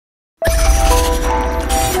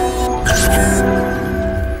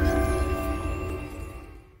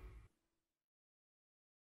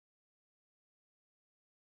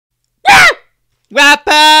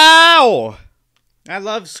Wapow! I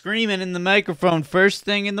love screaming in the microphone first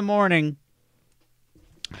thing in the morning.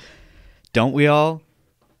 Don't we all?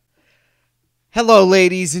 Hello,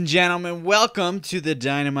 ladies and gentlemen. Welcome to the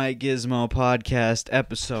Dynamite Gizmo podcast,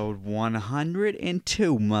 episode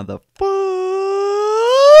 102, motherfuckers.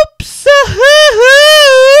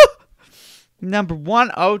 Number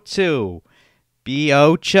 102.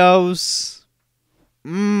 Biochos.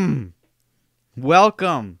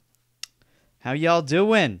 Welcome. How y'all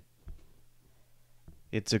doing?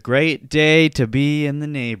 It's a great day to be in the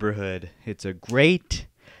neighborhood. It's a great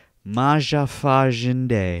Majafajin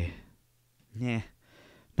day. Yeah,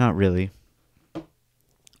 not really.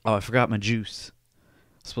 Oh, I forgot my juice.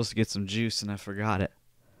 I was supposed to get some juice and I forgot it.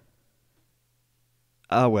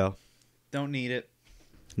 Oh well. Don't need it.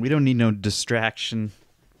 We don't need no distraction.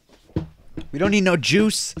 We don't need no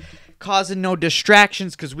juice causing no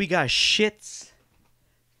distractions because we got shits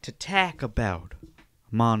to talk about,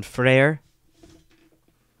 mon frere.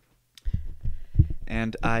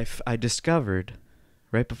 And I discovered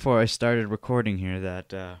right before I started recording here that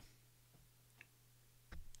the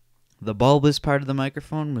bulbous part of the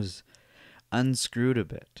microphone was unscrewed a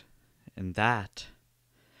bit, and that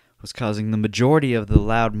was causing the majority of the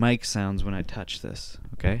loud mic sounds when I touch this.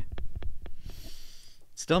 Okay,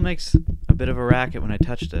 still makes a bit of a racket when I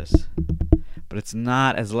touch this, but it's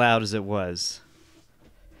not as loud as it was.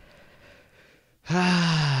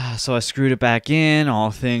 So I screwed it back in.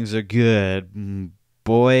 All things are good,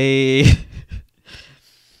 boy.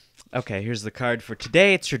 Okay, here's the card for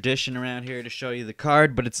today. It's tradition around here to show you the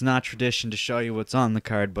card, but it's not tradition to show you what's on the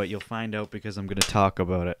card, but you'll find out because I'm going to talk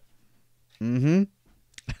about it.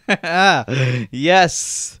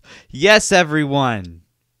 Yes. Yes, everyone.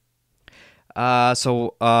 I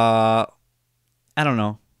don't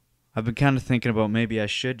know. I've been kind of thinking about maybe I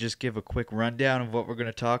should just give a quick rundown of what we're going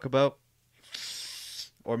to talk about.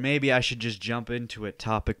 Or maybe I should just jump into it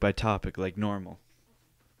topic by topic like normal.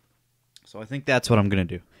 So I think that's what I'm going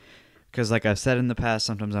to do. Because like I've said in the past,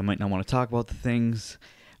 sometimes I might not want to talk about the things.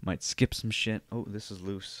 I might skip some shit. Oh, this is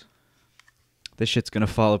loose. This shit's going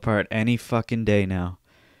to fall apart any fucking day now.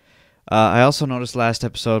 I also noticed last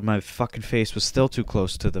episode my fucking face was still too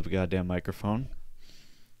close to the goddamn microphone.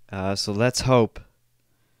 So let's hope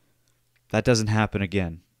that doesn't happen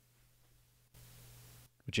again.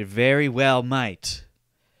 Which it very well might.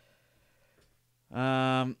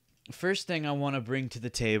 First thing I want to bring to the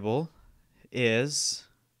table is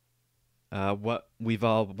what we've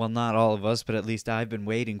all, well, not all of us, but at least I've been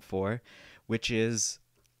waiting for, which is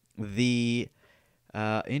the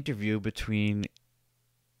interview between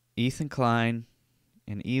Ethan Klein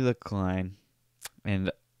and Ela Klein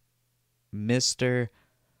and Mr.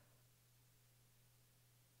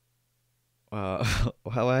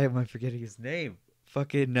 Why am I forgetting his name?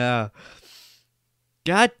 Fucking,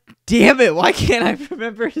 God damn it, why can't I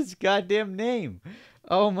remember his goddamn name?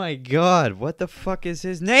 Oh my god, what the fuck is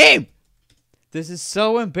his name? This is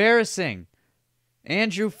so embarrassing.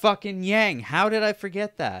 Andrew fucking Yang, how did I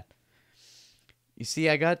forget that? You see,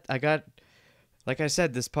 I got, like I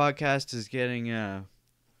said, this podcast is getting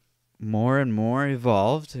more and more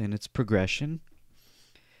evolved in its progression.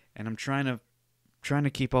 And I'm trying to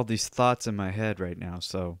keep all these thoughts in my head right now,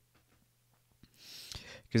 so...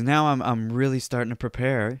 Because now I'm really starting to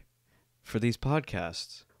prepare for these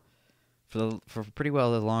podcasts. For pretty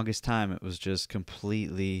well the longest time, it was just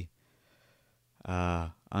completely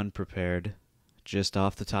unprepared, just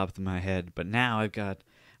off the top of my head. But now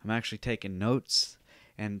I'm actually taking notes,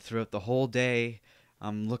 and throughout the whole day,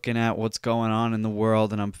 I'm looking at what's going on in the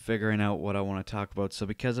world, and I'm figuring out what I want to talk about. So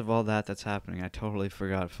because of all that's happening, I totally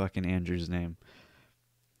forgot fucking Andrew's name,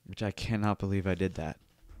 which I cannot believe I did that.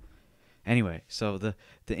 Anyway, so the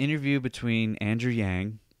interview between Andrew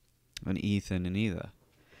Yang and Ethan and Ela.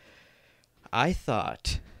 I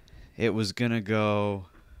thought it was going to go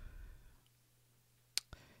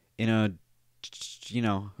in a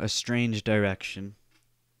strange direction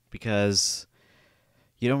because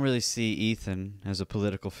you don't really see Ethan as a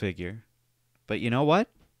political figure. But you know what?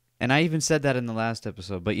 And I even said that in the last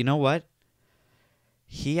episode. But you know what?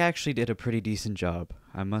 He actually did a pretty decent job,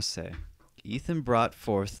 I must say. Ethan brought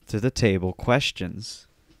forth to the table questions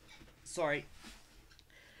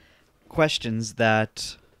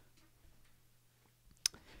that,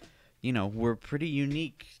 were pretty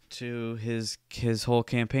unique to his whole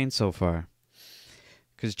campaign so far.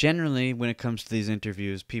 Because generally, when it comes to these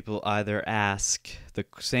interviews, people either ask the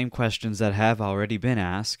same questions that have already been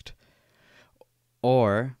asked,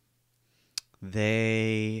 or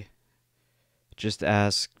they just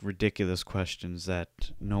ask ridiculous questions that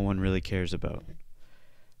no one really cares about.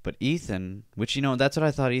 But Ethan, which, that's what I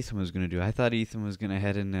thought Ethan was going to do. I thought Ethan was going to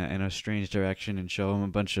head in a strange direction and show him a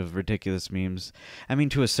bunch of ridiculous memes. I mean,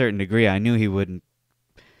 to a certain degree, I knew he wouldn't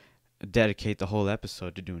dedicate the whole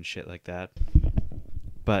episode to doing shit like that.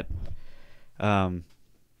 But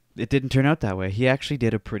it didn't turn out that way. He actually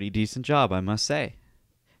did a pretty decent job, I must say.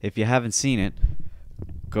 If you haven't seen it,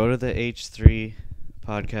 go to the H3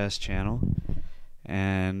 podcast channel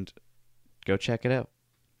and go check it out.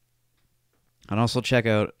 And also check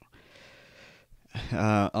out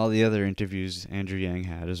all the other interviews Andrew Yang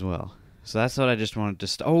had as well. So that's what I just wanted to...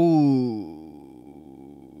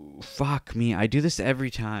 fuck me. I do this every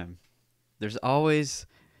time. There's always...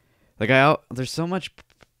 there's so much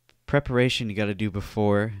preparation you got to do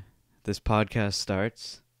before this podcast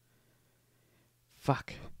starts.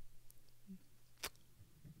 Fuck.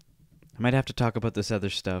 I might have to talk about this other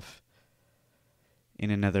stuff in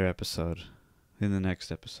another episode. In the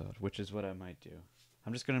next episode, which is what I might do.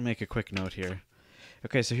 I'm just going to make a quick note here.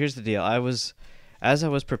 Okay, so here's the deal. As I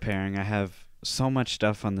was preparing, I have so much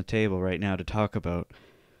stuff on the table right now to talk about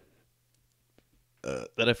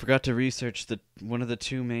that I forgot to research one of the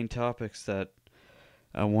two main topics that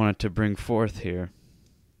I wanted to bring forth here.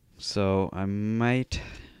 So I might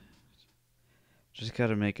just got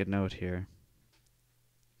to make a note here.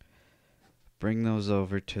 Bring those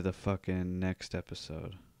over to the fucking next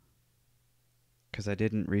episode. Because I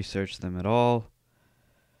didn't research them at all.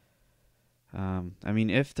 I mean,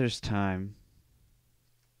 if there's time,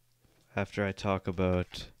 after I talk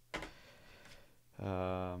about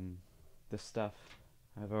the stuff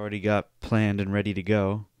I've already got planned and ready to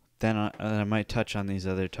go, then I might touch on these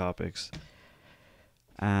other topics.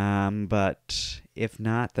 But if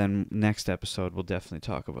not, then next episode we'll definitely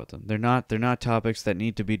talk about them. They're not topics that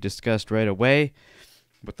need to be discussed right away,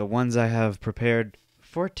 but the ones I have prepared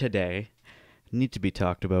for today need to be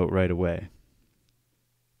talked about right away.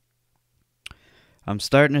 I'm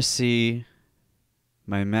starting to see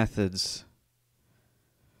my methods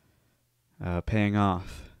paying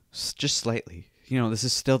off just slightly. This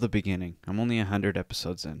is still the beginning. I'm only 100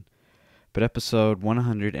 episodes in. But episode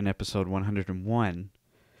 100 and episode 101,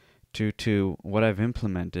 due to what I've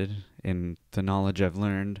implemented in the knowledge I've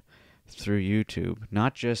learned through YouTube,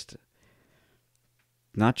 not just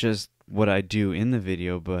what I do in the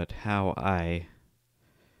video, but how I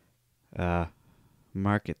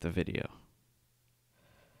market the video.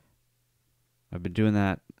 I've been doing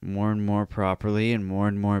that more and more properly and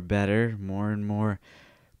more better, more and more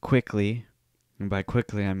quickly. And by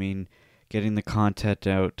quickly, I mean getting the content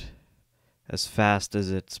out as fast as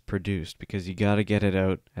it's produced, because you got to get it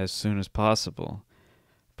out as soon as possible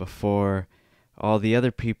before all the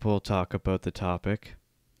other people talk about the topic.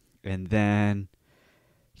 And then,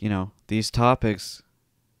 these topics,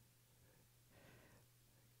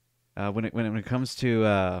 when it comes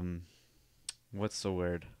to what's the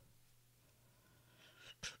word?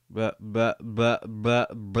 But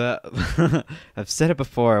I've said it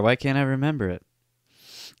before. Why can't I remember it?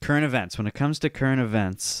 Current events. When it comes to current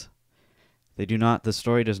events, the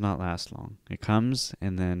story does not last long. It comes,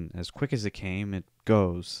 and then as quick as it came, it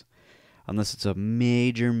goes. Unless it's a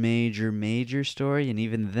major story, and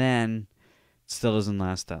even then, it still doesn't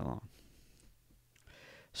last that long.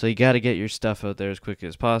 So you got to get your stuff out there as quickly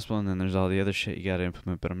as possible, and then there's all the other shit you got to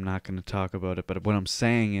implement, but I'm not going to talk about it. But what I'm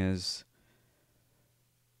saying is,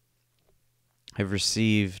 I'm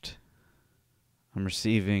receiving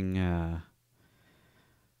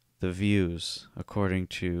the views according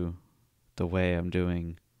to the way I'm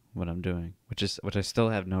doing what I'm doing, which I still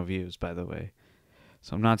have no views, by the way.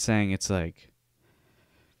 So I'm not saying it's like,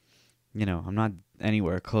 I'm not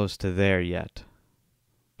anywhere close to there yet,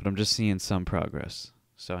 but I'm just seeing some progress.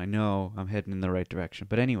 So I know I'm heading in the right direction.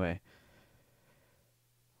 But anyway,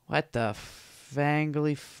 what the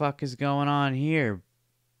fangly fuck is going on here?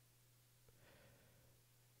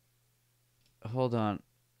 Hold on.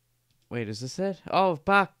 Wait, is this it? Oh,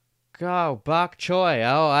 bok choy.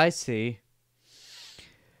 Oh, I see.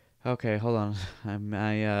 Okay, hold on.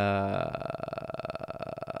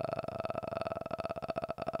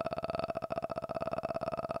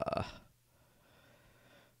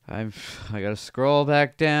 I gotta scroll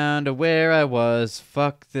back down to where I was.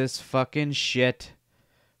 Fuck this fucking shit.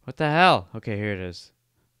 What the hell? Okay, here it is.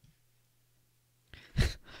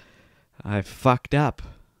 I fucked up.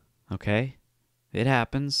 Okay? It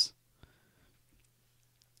happens.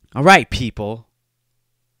 Alright, people.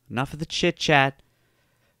 Enough of the chit-chat.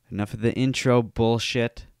 Enough of the intro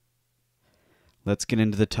bullshit. Let's get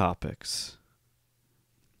into the topics.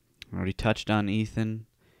 I already touched on Ethan.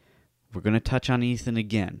 We're going to touch on Ethan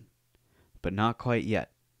again. But not quite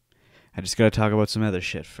yet. I just got to talk about some other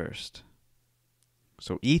shit first.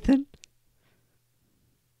 So Ethan?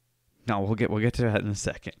 No, we'll get to that in a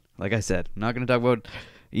second. Like I said, I'm not going to talk about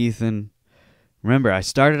Ethan. Remember, I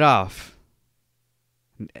started off.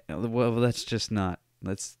 Well, let's just not.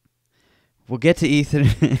 We'll get to Ethan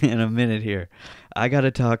in a minute here. I got to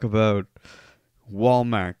talk about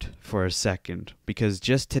Wal-mart for a second, because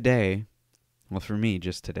just today, well, for me,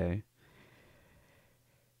 just today,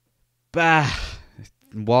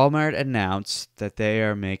 Wal-mart announced that they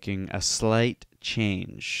are making a slight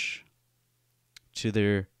change to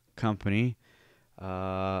their company,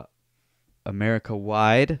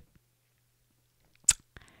 America-wide,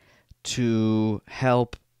 to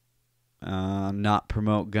help not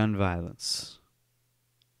promote gun violence.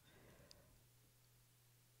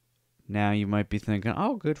 Now you might be thinking,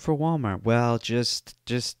 "Oh, good for Walmart." Well, just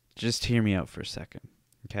hear me out for a second,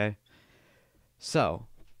 okay? So,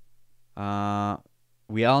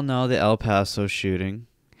 we all know the El Paso shooting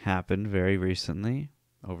happened very recently.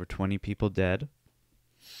 Over 20 people dead,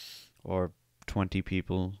 or 20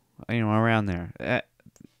 people, around there.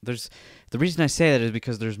 The reason I say that is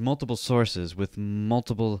because there's multiple sources with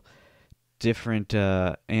multiple different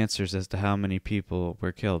answers as to how many people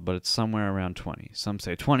were killed, but it's somewhere around 20. Some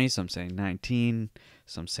say 20, some say 19,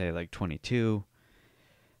 some say like 22.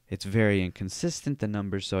 It's very inconsistent, the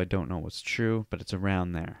numbers, so I don't know what's true, but it's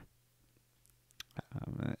around there.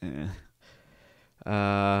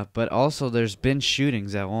 But also there's been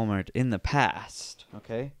shootings at Walmart in the past,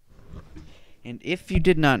 okay? And if you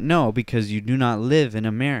did not know, because you do not live in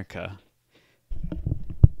America,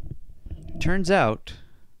 turns out,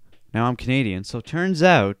 now I'm Canadian, so turns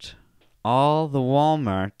out all the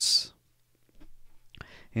Walmarts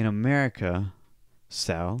in America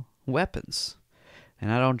sell weapons. And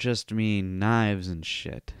I don't just mean knives and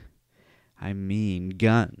shit. I mean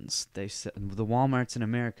guns. The Walmarts in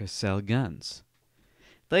America sell guns.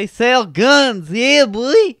 They sell guns, yeah,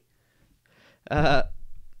 boy!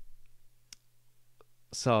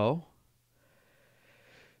 So,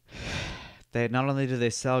 they not only do they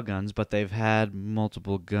sell guns, but they've had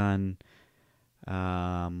multiple gun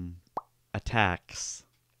attacks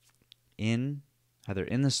either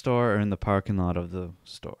in the store or in the parking lot of the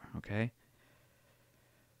store, okay?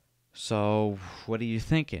 So, what are you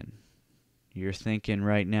thinking? You're thinking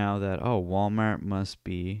right now that, oh, Walmart must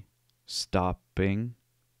be stopping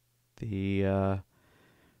the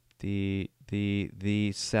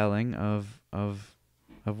selling of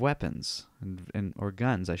weapons or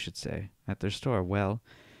guns, I should say, at their store. Well,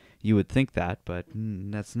 you would think that, but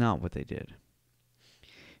that's not what they did.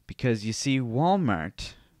 Because you see,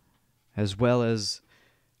 Walmart, as well as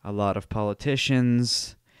a lot of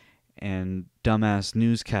politicians and dumbass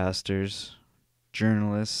newscasters,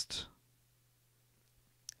 journalists,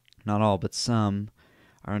 not all but some,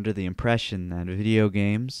 are under the impression that video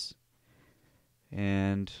games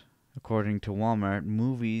and, according to Walmart,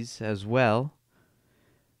 movies as well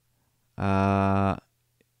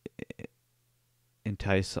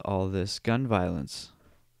entice all this gun violence.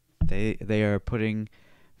 They are putting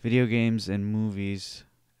video games and movies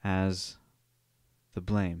as the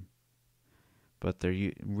blame, but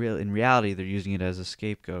in reality they're using it as a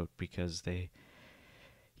scapegoat, because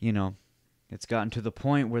it's gotten to the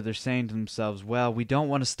point where they're saying to themselves, well, we don't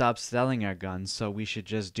want to stop selling our guns, so we should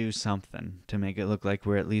just do something to make it look like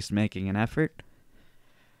we're at least making an effort.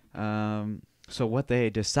 So what they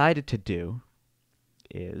decided to do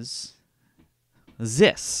is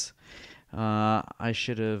this. I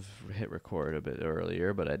should have hit record a bit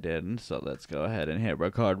earlier, but I didn't, so let's go ahead and hit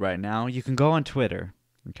record right now. You can go on Twitter,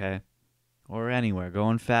 okay? Or anywhere. Go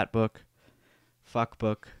on Fatbook,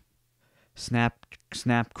 Fuckbook, Snap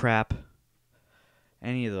Crap,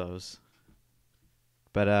 any of those.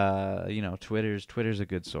 But, Twitter's a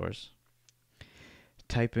good source.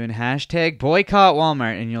 Type in hashtag boycott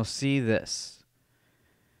Walmart and you'll see this.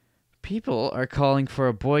 People are calling for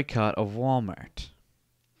a boycott of Walmart.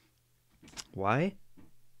 Why?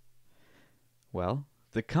 Well,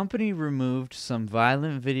 the company removed some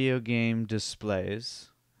violent video game displays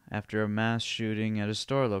after a mass shooting at a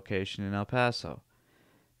store location in El Paso.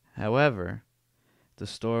 However, the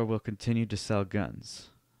store will continue to sell guns.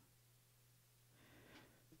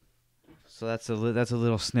 So that's a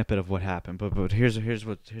little snippet of what happened. But here's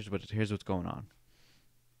what's going on.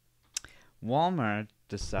 Walmart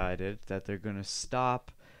decided that they're going to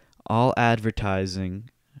stop all advertising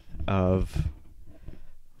of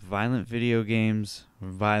violent video games or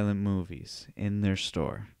violent movies in their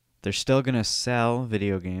store. They're still going to sell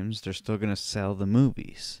video games. They're still going to sell the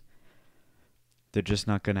movies. They're just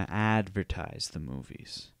not going to advertise the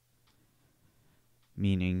movies.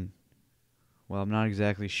 Meaning, well, I'm not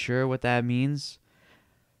exactly sure what that means.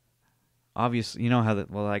 obviously, you know how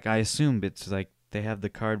that, well, like, I assume it's like they have the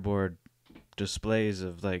cardboard displays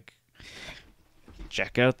of, like,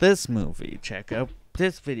 check out this movie, check out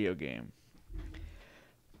this video game.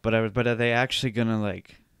 But are they actually gonna,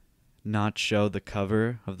 like, not show the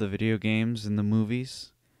cover of the video games in the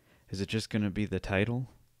movies? Is it just gonna be the title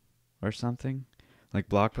or something, like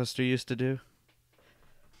Blockbuster used to do?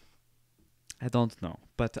 I don't know.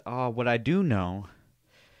 But what I do know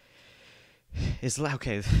is,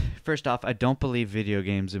 okay, first off, I don't believe video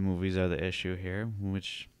games and movies are the issue here,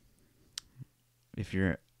 which, if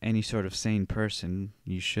you're any sort of sane person,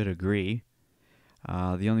 you should agree.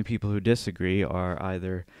 The only people who disagree are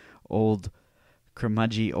either old,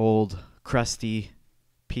 curmudgeon, old, crusty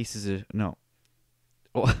pieces of... No.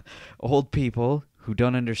 Old people who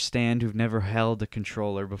don't understand, who've never held a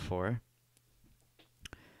controller before.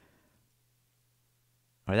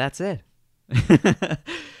 Or that's it.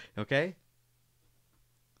 Okay?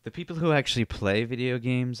 The people who actually play video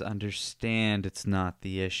games understand it's not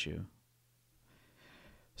the issue.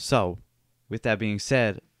 So, with that being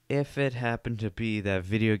said, if it happened to be that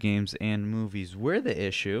video games and movies were the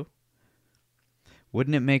issue,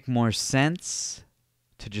 wouldn't it make more sense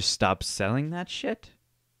to just stop selling that shit?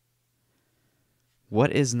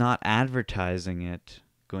 What is not advertising it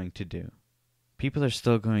going to do? People are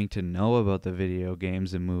still going to know about the video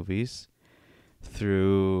games and movies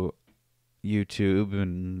through YouTube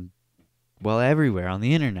and, well, everywhere on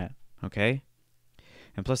the internet, okay?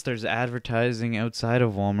 And plus there's advertising outside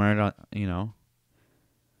of Walmart, you know.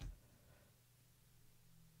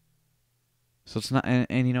 So it's not,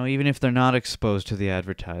 and you know, even if they're not exposed to the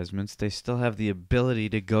advertisements, they still have the ability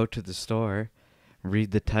to go to the store,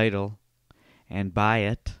 read the title, and buy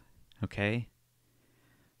it, okay?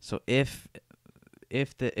 So if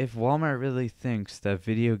Walmart really thinks that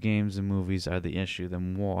video games and movies are the issue,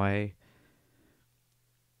 then why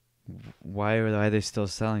are they still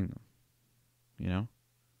selling them? You know?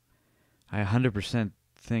 I 100%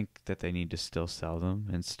 think that they need to still sell them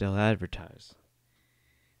and still advertise.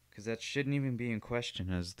 Because that shouldn't even be in question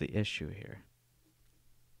as the issue here.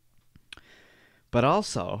 But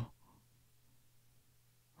also,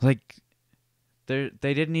 like, they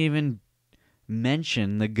didn't even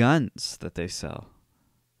mention the guns that they sell.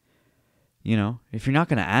 You know, if you're not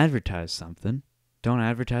going to advertise something, don't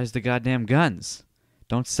advertise the goddamn guns.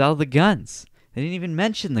 Don't sell the guns. They didn't even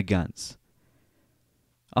mention the guns.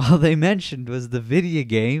 All they mentioned was the video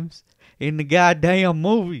games in the goddamn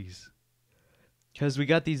movies. Because we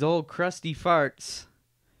got these old crusty farts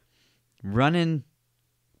running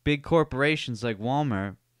big corporations like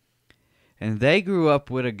Walmart, and they grew up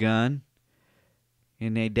with a gun,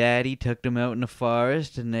 and their daddy took them out in the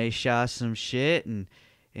forest, and they shot some shit, and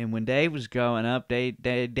when they was growing up, they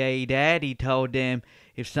daddy told them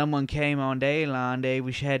if someone came on their lawn, they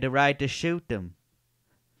had the right to shoot them.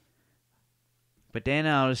 But then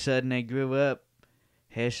all of a sudden they grew up,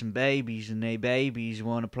 had some babies, and they babies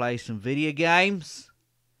want to play some video games?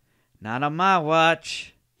 Not on my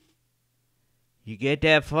watch. You get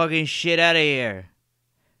that fucking shit out of here.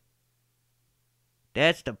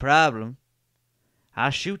 That's the problem.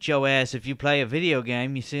 I'll shoot your ass if you play a video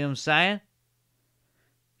game, you see what I'm saying?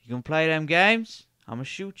 You gonna play them games? I'm gonna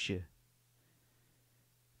shoot you.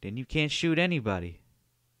 Then you can't shoot anybody.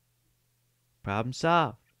 Problem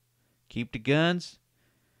solved. Keep the guns.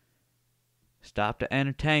 Stop the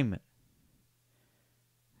entertainment.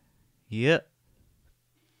 Yep.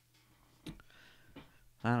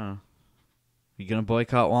 I don't know. You gonna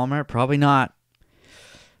boycott Walmart? Probably not.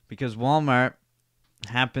 Because Walmart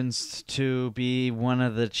happens to be one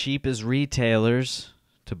of the cheapest retailers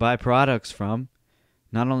to buy products from.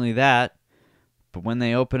 Not only that, but when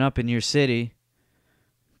they open up in your city,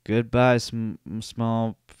 goodbye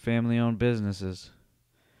small family-owned businesses.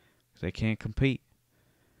 They can't compete.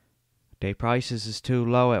 Their prices is too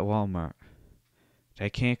low at Walmart. They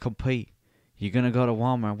can't compete. You're gonna go to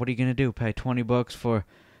Walmart. What are you gonna do? Pay $20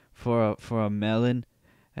 for a melon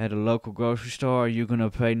at a local grocery store? Or are you gonna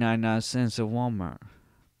pay 99 cents at Walmart?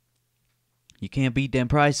 You can't beat them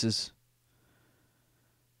prices.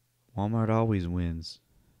 Walmart always wins.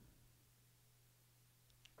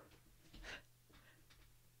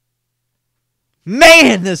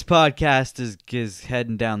 Man, this podcast is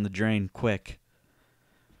heading down the drain quick.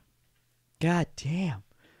 God damn.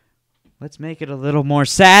 Let's make it a little more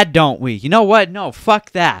sad, don't we? You know what? No,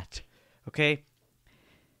 fuck that. Okay?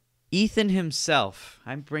 Ethan himself,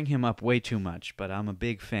 I bring him up way too much, but I'm a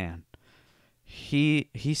big fan. He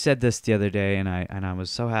said this the other day, and I was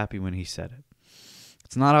so happy when he said it.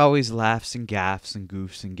 It's not always laughs and gaffs and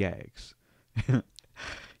goofs and gags.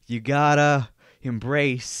 You gotta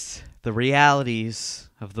embrace the realities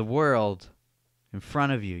of the world in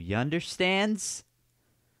front of you. You understands?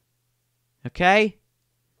 Okay?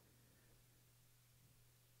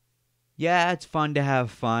 Yeah, it's fun to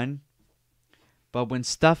have fun. But when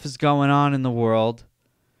stuff is going on in the world,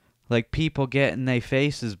 like people getting their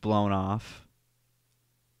faces blown off,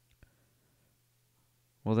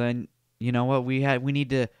 well then, you know what? We need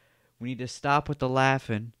to stop with the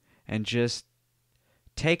laughing and just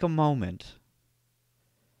take a moment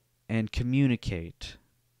and communicate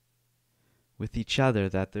with each other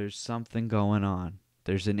that there's something going on.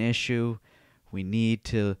 There's an issue. We need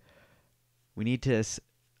to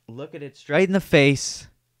look at it straight in the face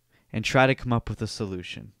and try to come up with a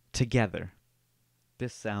solution together.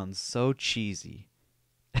 This sounds so cheesy.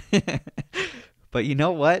 But you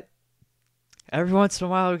know what? Every once in a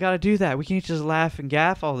while we gotta do that. We can't just laugh and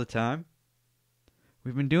gaff all the time.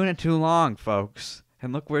 We've been doing it too long, folks.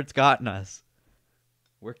 And look where it's gotten us.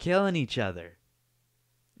 We're killing each other.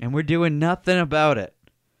 And we're doing nothing about it.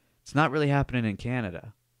 It's not really happening in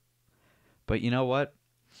Canada. But you know what?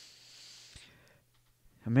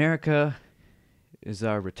 America is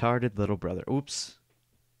our retarded little brother. Oops.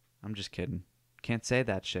 I'm just kidding. Can't say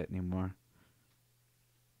that shit anymore.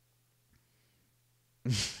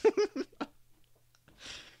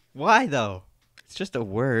 Why, though? It's just a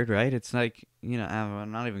word, right? It's like,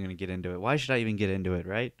 I'm not even going to get into it. Why should I even get into it,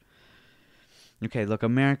 right? Okay, look,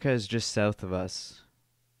 America is just south of us.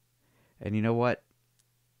 And you know what?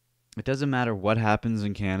 It doesn't matter what happens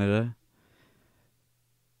in Canada.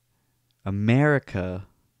 America's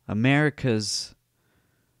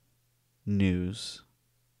news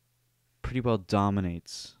pretty well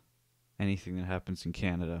dominates anything that happens in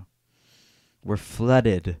Canada. We're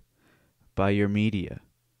flooded by your media.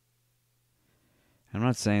 I'm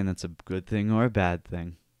not saying that's a good thing or a bad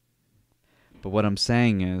thing. But what I'm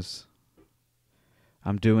saying is,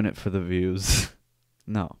 I'm doing it for the views.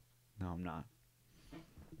 No, I'm not.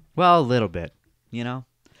 Well, a little bit,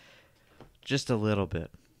 Just a little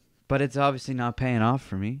bit. But it's obviously not paying off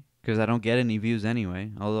for me, because I don't get any views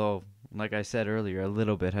anyway. Although, like I said earlier, a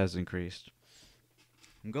little bit has increased.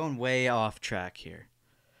 I'm going way off track here.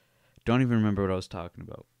 Don't even remember what I was talking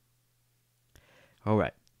about.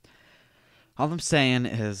 Alright. All I'm saying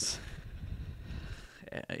is,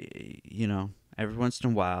 every once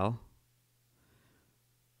in a while,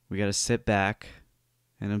 we gotta sit back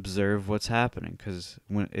and observe what's happening, because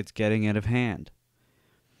when it's getting out of hand.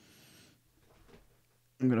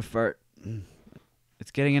 I'm gonna fart.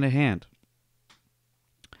 It's getting out of hand.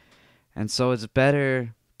 And so it's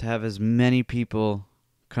better to have as many people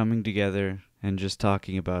coming together and just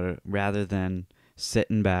talking about it, rather than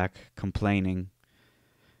sitting back, complaining,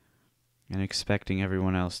 and expecting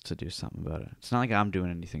everyone else to do something about it. It's not like I'm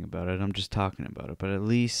doing anything about it. I'm just talking about it. But at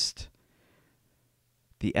least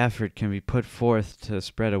the effort can be put forth to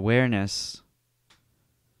spread awareness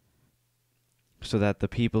so that the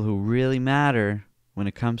people who really matter when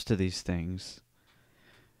it comes to these things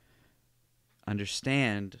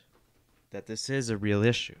understand that this is a real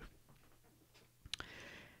issue.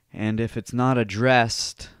 And if it's not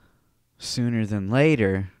addressed sooner than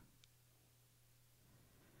later,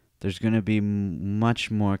 there's going to be much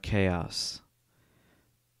more chaos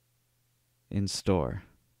in store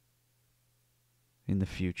in the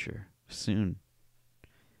future, soon.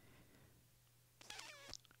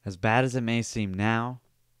 As bad as it may seem now,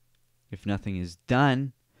 if nothing is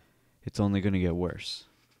done, it's only going to get worse.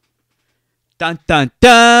 Dun dun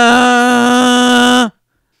dun!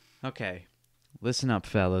 Okay, listen up,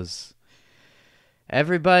 fellas.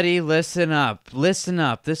 Everybody, listen up. Listen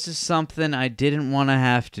up. This is something I didn't want to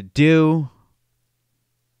have to do.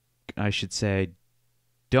 I should say,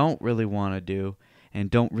 don't really want to do, and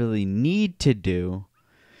don't really need to do.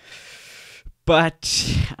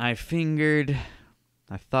 But I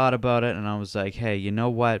thought about it, and I was like, hey, you know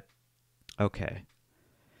what? Okay.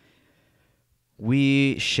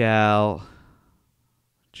 We shall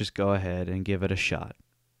just go ahead and give it a shot.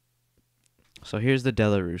 So here's the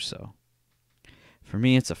Della Russo. For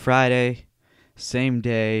me, it's a Friday, same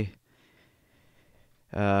day.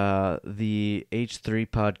 The H3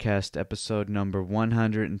 podcast episode number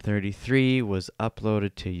 133 was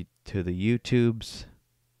uploaded to the YouTubes.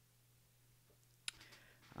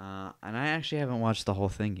 And I actually haven't watched the whole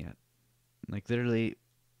thing yet. Like, literally,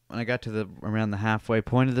 when I got to around the halfway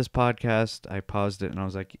point of this podcast, I paused it and I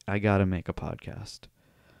was like, I gotta make a podcast.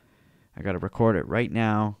 I gotta record it right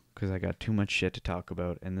now, because I got too much shit to talk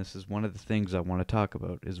about, and this is one of the things I want to talk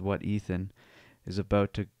about, is what Ethan is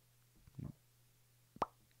about to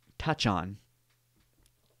touch on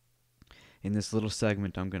in this little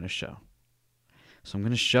segment I'm going to show. So I'm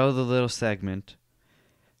going to show the little segment.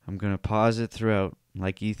 I'm going to pause it throughout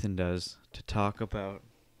like Ethan does, to talk about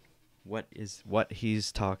what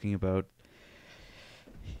he's talking about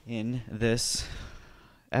in this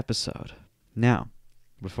episode. Now,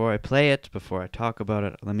 before I play it, before I talk about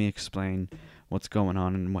it, let me explain what's going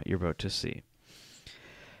on and what you're about to see.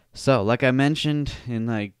 So, like I mentioned in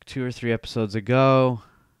like 2 or 3 episodes ago,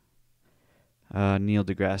 Neil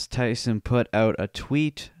deGrasse Tyson put out a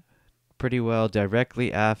tweet pretty well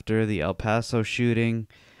directly after the El Paso shooting,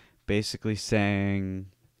 basically saying,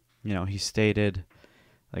 he stated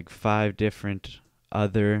like 5 different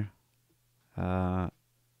other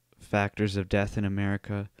factors of death in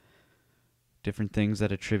America, different things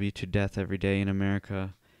that attribute to death every day in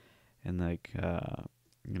America, and like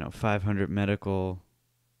 500 medical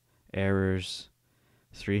errors,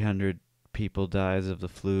 300 people dies of the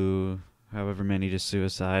flu, however many to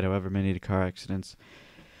suicide, however many to car accidents.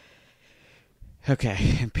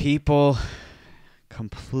 Okay, and people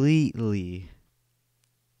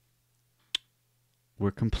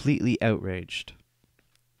were completely outraged.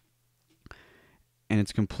 And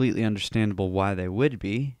it's completely understandable why they would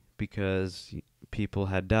be, because people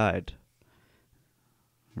had died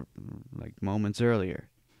like moments earlier.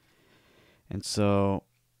 And so,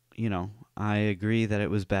 I agree that it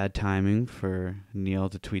was bad timing for Neil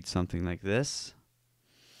to tweet something like this.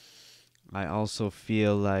 I also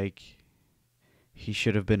feel like he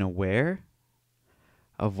should have been aware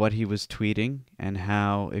of what he was tweeting and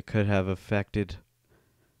how it could have affected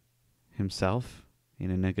himself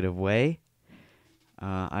in a negative way.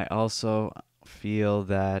 I also feel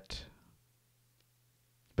that,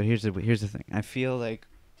 but here's the thing. I feel like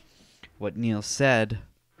what Neil said,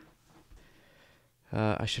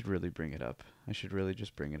 I should really bring it up. I should really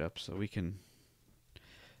just bring it up so we can.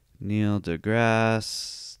 Neil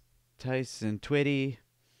deGrasse Tyson Twitty.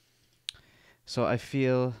 So I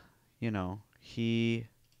feel, he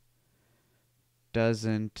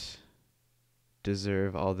doesn't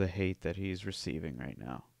deserve all the hate that he's receiving right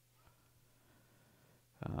now.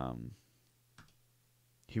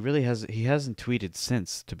 He hasn't tweeted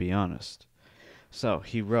since, to be honest. So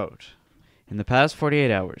he wrote, in the past 48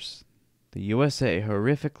 hours, the USA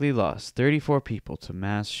horrifically lost 34 people to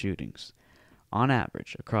mass shootings. On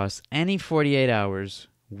average, across any 48 hours,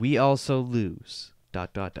 we also lose ...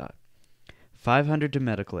 500 to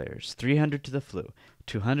medical errors, 300 to the flu,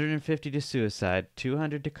 250 to suicide,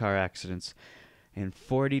 200 to car accidents, and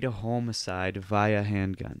 40 to homicide via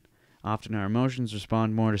handgun. Often our emotions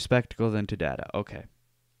respond more to spectacle than to data. Okay.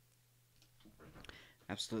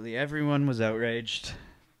 Absolutely everyone was outraged.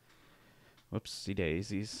 Whoopsie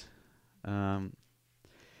daisies.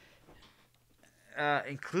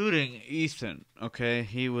 Including Ethan. Okay,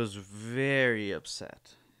 he was very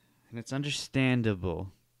upset. And it's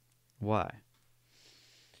understandable why.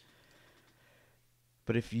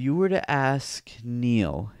 But if you were to ask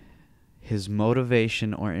Neil his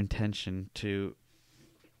motivation or intention to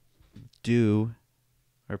do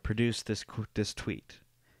or produce this tweet,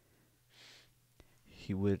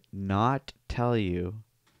 he would not tell you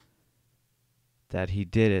that he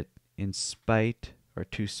did it in spite or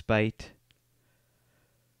to spite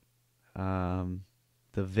the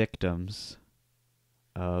victims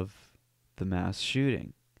of the mass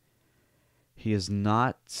shooting. He is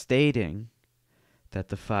not stating that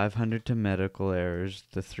the 500 to medical errors,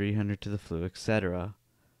 the 300 to the flu, etc.,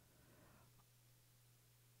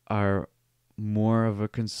 are more of a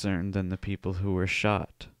concern than the people who were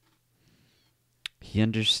shot. He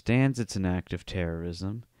understands it's an act of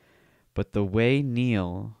terrorism, but the way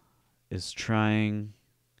Neil is trying,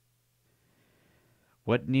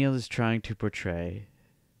 what Neil is trying to portray,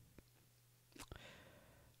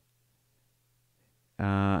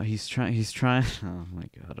 he's trying, oh my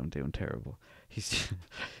God, I'm doing terrible.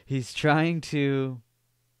 He's trying to,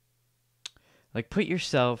 like, put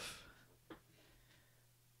yourself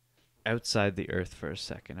outside the earth for a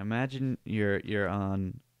second. Imagine you're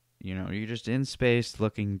on, you're just in space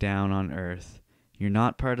looking down on Earth. You're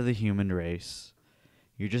not part of the human race.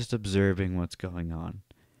 You're just observing what's going on.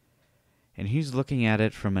 And he's looking at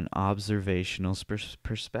it from an observational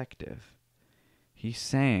perspective. He's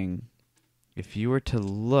saying, if you were to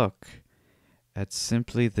look at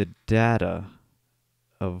simply the data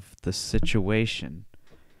of the situation,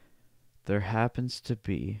 there happens to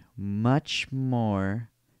be much more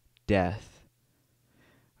death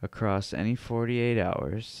across any 48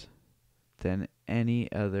 hours than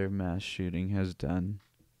any other mass shooting has done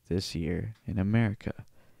this year in America.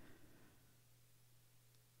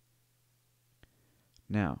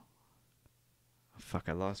 Now, fuck,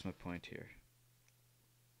 I lost my point here.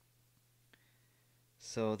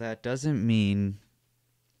 So that doesn't mean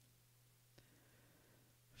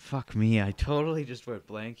fuck me. I totally just went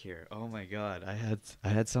blank here. Oh my god. I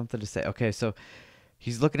had something to say. Okay, so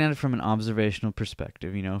he's looking at it from an observational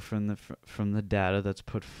perspective, you know, from the data that's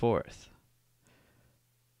put forth.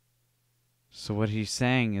 So what he's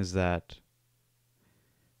saying is that,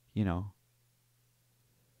 you know,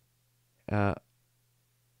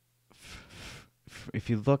 if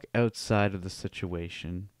you look outside of the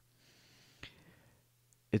situation,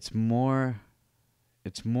 it's more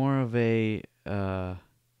of a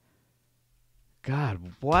God,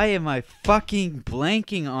 why am I fucking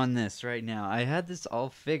blanking on this right now? I had this all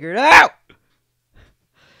figured out.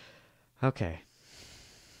 Okay.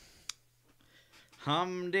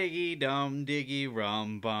 Hum diggy dum diggy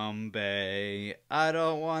rum Bombay. I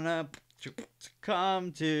don't wanna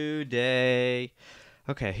come today.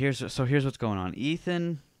 Okay, here's what's going on.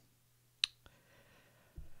 Ethan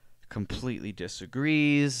completely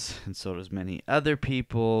disagrees, and so does many other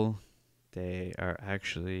people. They are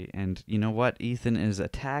actually, and you know what? Ethan is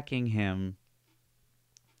attacking him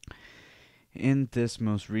in this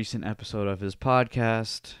most recent episode of his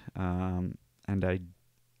podcast, and I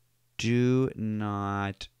do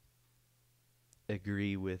not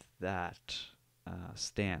agree with that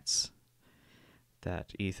stance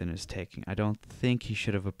that Ethan is taking. I don't think he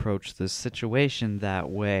should have approached this situation that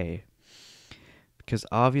way, because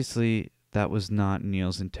obviously that was not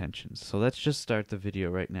Neil's intentions. So let's just start the video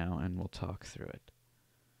right now and we'll talk through it.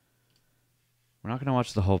 We're not going to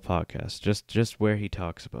watch the whole podcast, just where he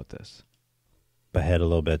talks about this. Ahead a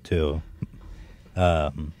little bit too.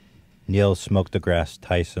 Neil smoked deGrasse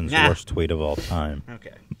Tyson's worst tweet of all time.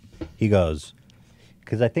 Okay. He goes,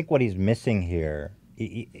 because I think what he's missing here,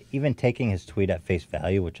 even taking his tweet at face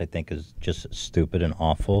value, which I think is just stupid and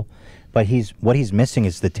awful, but what he's missing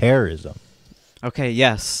is the terrorism. Okay,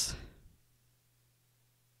 yes.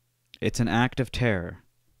 It's an act of terror.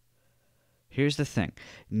 Here's the thing.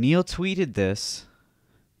 Neil tweeted this,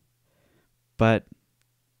 but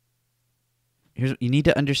you need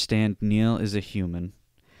to understand Neil is a human,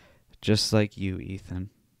 just like you, Ethan.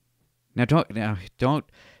 Now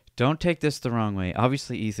don't take this the wrong way.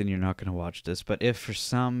 Obviously, Ethan, you're not going to watch this, but if for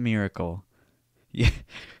some miracle you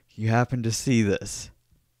happen to see this,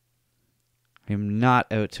 I'm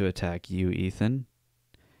not out to attack you, Ethan.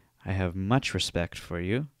 I have much respect for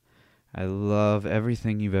you. I love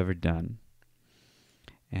everything you've ever done,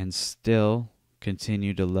 and still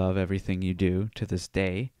continue to love everything you do to this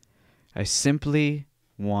day. I simply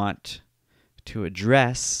want to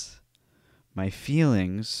address my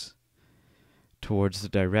feelings towards the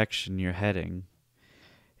direction you're heading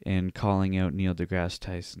in calling out Neil deGrasse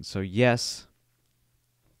Tyson. So yes,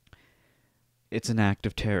 it's an act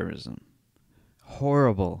of terrorism.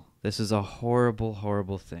 Horrible. This is a horrible,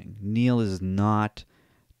 horrible thing. Neil is not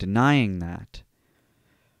denying that.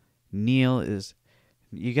 Neil is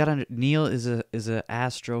a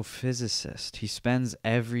astrophysicist. He spends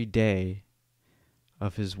every day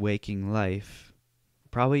of his waking life,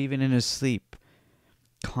 probably even in his sleep,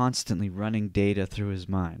 constantly running data through his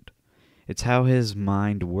mind. It's how his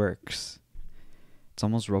mind works. It's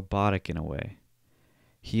almost robotic in a way.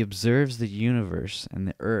 He observes the universe and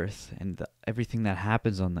the earth and everything that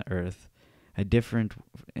happens on the earth in a different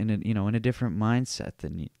mindset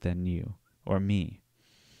than you or me.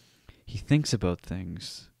 He thinks about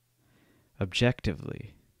things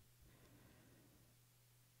objectively.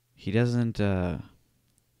 He doesn't, and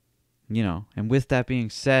with that being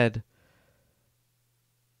said,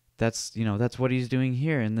 that's what he's doing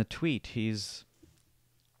here in the tweet. He's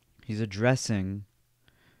addressing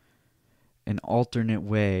an alternate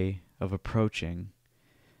way of approaching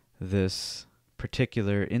this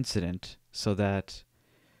particular incident, so that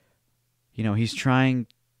he's trying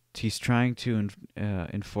to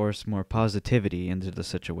enforce more positivity into the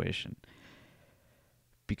situation,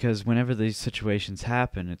 because whenever these situations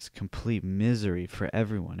happen, it's complete misery for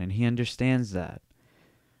everyone, and he understands that.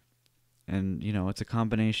 And it's a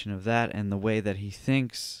combination of that and the way that he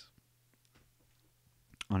thinks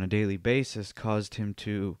on a daily basis caused him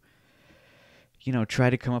to try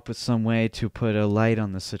to come up with some way to put a light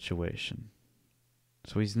on the situation.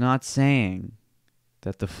 So he's not saying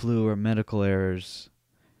that the flu or medical errors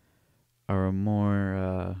are a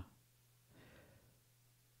more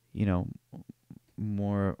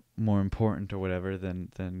important or whatever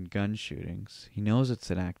than gun shootings. He knows it's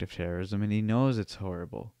an act of terrorism, and he knows it's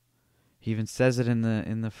horrible. He even says it in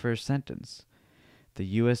the first sentence. The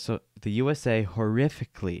USA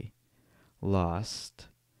horrifically lost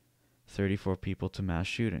 34 people to mass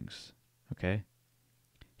shootings. Okay?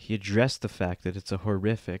 He addressed the fact that it's a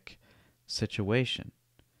horrific situation,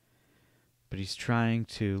 but he's trying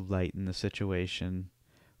to lighten the situation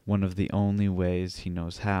one of the only ways he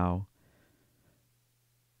knows how.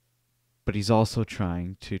 But he's also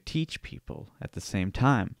trying to teach people at the same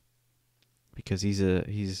time, because he's you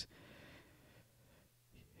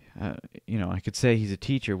know, I could say he's a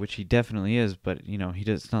teacher, which he definitely is, but you know,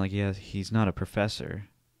 it's not like he's not a professor.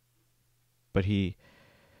 But he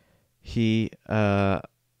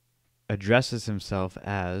addresses himself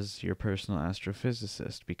as your personal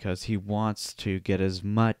astrophysicist because he wants to get as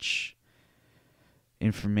much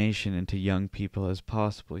information into young people as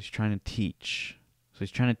possible. He's trying to teach. So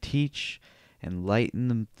he's trying to teach and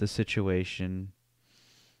lighten the situation,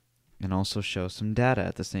 and also show some data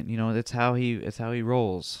at the same. You know, it's how he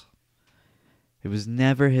rolls. It was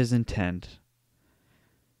never his intent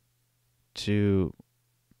to,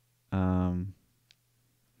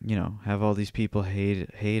 you know, have all these people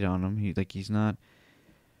hate on him. He's not.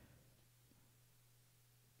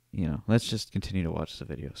 You know, let's just continue to watch the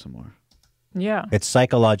video some more. Yeah. It's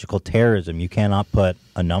psychological terrorism. You cannot put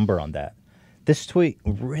a number on that. This tweet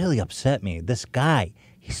really upset me. This guy,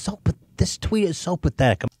 this tweet is so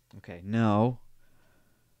pathetic. Okay, no.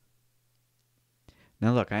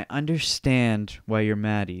 Now look, I understand why you're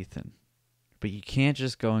mad, Ethan, but you can't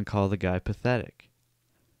just go and call the guy pathetic.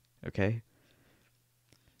 Okay?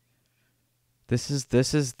 This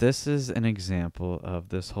is an example of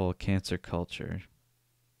this whole cancer culture.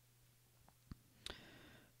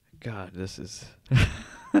 God, this is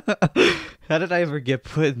how did I ever get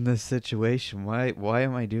put in this situation? Why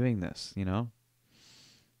am I doing this, you know?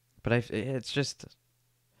 But it's just,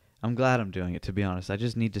 I'm glad I'm doing it, to be honest. I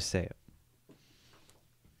just need to say it.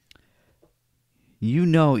 You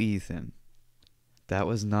know, Ethan, that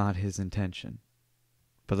was not his intention.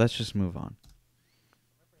 But let's just move on.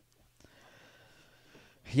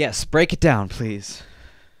 Yes, break it down, please.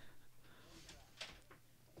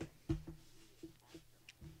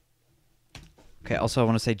 Okay, also I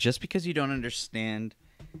want to say, just because you don't understand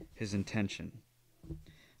his intention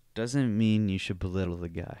doesn't mean you should belittle the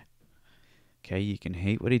guy. Okay, you can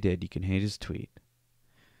hate what he did, you can hate his tweet.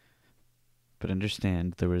 But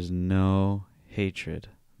understand, there was no hatred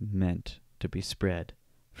meant to be spread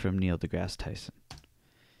from Neil deGrasse Tyson.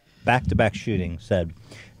 Back-to-back shooting said,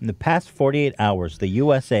 in the past 48 hours, the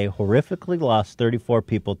USA horrifically lost 34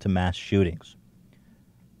 people to mass shootings.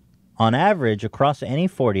 On average, across any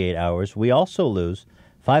 48 hours, we also lose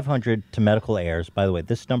 500 to medical errors. By the way,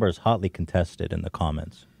 this number is hotly contested in the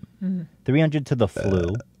comments. 300 to the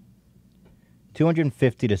flu,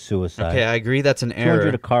 250 to suicide. Okay, I agree that's an error.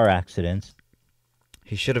 200 to car accidents.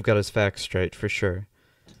 He should have got his facts straight, for sure.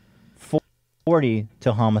 40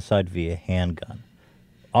 to homicide via handgun.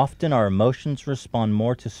 Often our emotions respond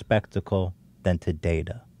more to spectacle than to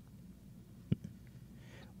data.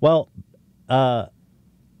 Well,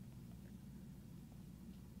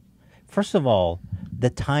 first of all, the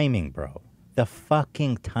timing, bro. The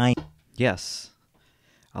fucking time. Yes,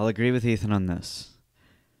 I'll agree with Ethan on this.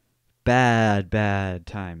 Bad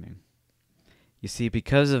timing. You see,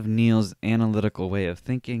 because of Neil's analytical way of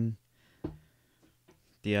thinking,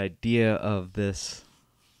 the idea of this,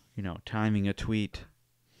 you know, timing a tweet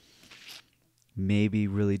maybe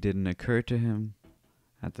really didn't occur to him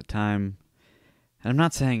at the time. And I'm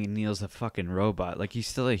not saying Neil's a fucking robot. Like, he's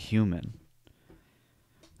still a human.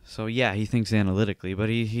 So, yeah, he thinks analytically, but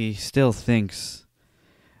he still thinks,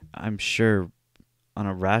 I'm sure, on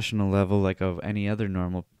a rational level like of any other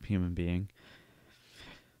normal human being.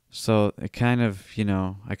 So, it kind of, you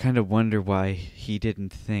know, I kind of wonder why he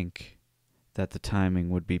didn't think that the timing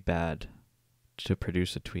would be bad to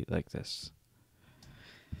produce a tweet like this.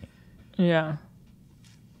 Yeah.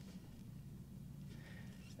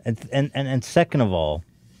 And second of all,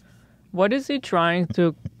 what is he trying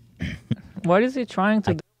to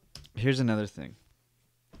do? Here's another thing.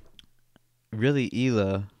 Really,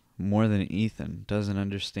 Ela, more than Ethan, doesn't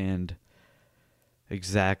understand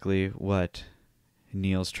exactly what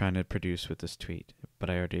Neil's trying to produce with this tweet. But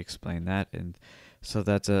I already explained that, and so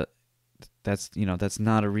that's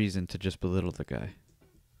not a reason to just belittle the guy.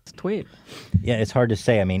 Tweet. Yeah, it's hard to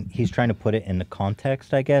say. I mean, he's trying to put it in the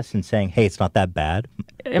context, I guess, and saying, hey, it's not that bad.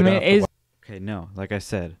 I mean, okay, no, like I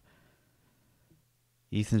said,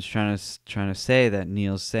 Ethan's trying to say that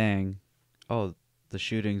Neil's saying, oh, the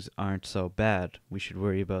shootings aren't so bad. We should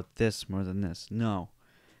worry about this more than this. No,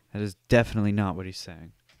 that is definitely not what he's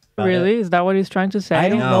saying. Really? Is that what he's trying to say? I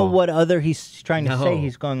don't know what other he's trying to say.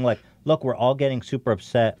 He's going like, look, we're all getting super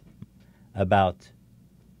upset about,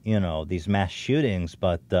 you know, these mass shootings,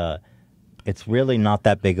 but it's really not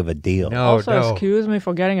that big of a deal. Excuse me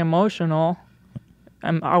for getting emotional.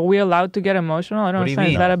 Are we allowed to get emotional? I don't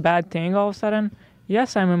understand. Is that a bad thing all of a sudden?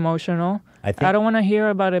 Yes, I'm emotional. I don't want to hear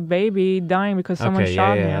about a baby dying because someone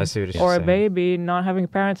shot him, I see what you're or saying. a baby not having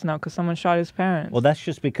parents now because someone shot his parents. Well, that's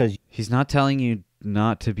just because He's not telling you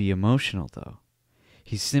not to be emotional, though.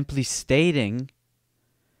 He's simply stating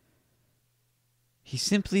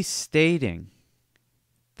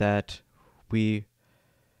that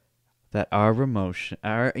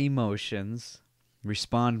our emotions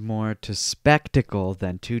respond more to spectacle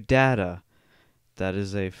than to data. That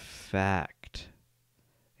is a fact.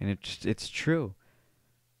 And it's true.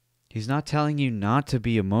 He's not telling you not to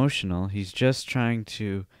be emotional. He's just trying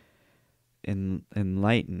to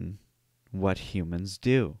enlighten what humans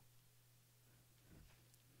do.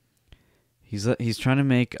 He's trying to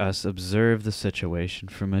make us observe the situation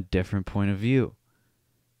from a different point of view.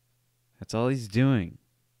 That's all he's doing.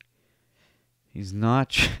 He's not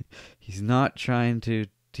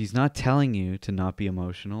telling you to not be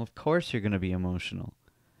emotional. Of course you're going to be emotional.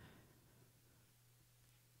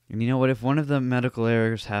 And you know what? If one of the medical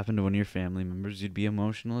errors happened to one of your family members, you'd be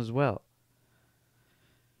emotional as well.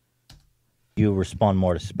 you respond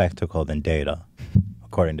more to spectacle than data,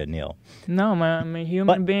 according to Neil. No, I'm a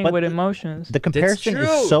human being with emotions. The comparison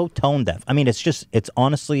is so tone deaf. I mean, it's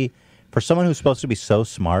honestly, for someone who's supposed to be so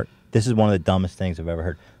smart, this is one of the dumbest things I've ever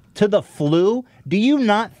heard. To the flu? Do you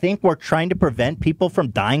not think we're trying to prevent people from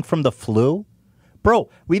dying from the flu? Bro,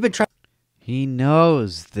 we've been trying. He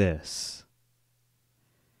knows this.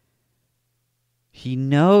 He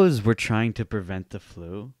knows we're trying to prevent the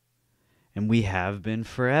flu, and we have been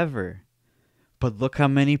forever. But look how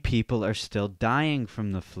many people are still dying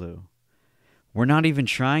from the flu. We're not even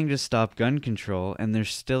trying to stop gun control, and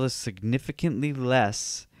there's still a significantly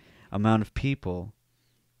less amount of people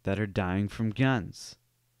that are dying from guns.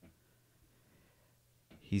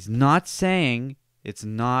 He's not saying it's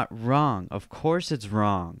not wrong. Of course it's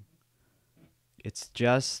wrong. It's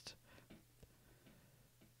just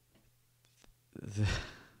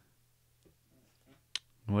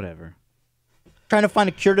whatever. Trying to find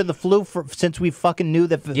a cure to the flu since we fucking knew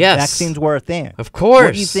that vaccines were a thing. Of course.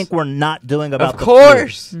 What do you think we're not doing about the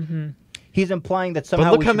course. flu? Mm-hmm. He's implying that somehow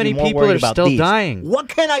but look we how should many be more people worried are about still these. dying. What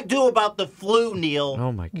can I do about the flu, Neil?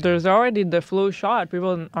 Oh my god. There's already the flu shot.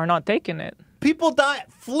 People are not taking it. People die.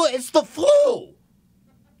 Flu. It's the flu.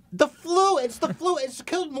 The flu. It's the flu. It's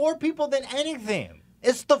killed more people than anything.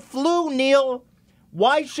 It's the flu, Neil.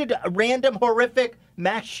 Why should random horrific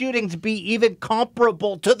mass shootings be even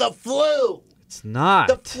comparable to the flu? It's not.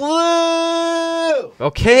 The flu.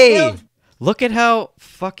 Okay. Look at how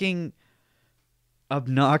fucking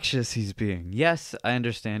obnoxious he's being. Yes, I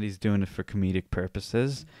understand he's doing it for comedic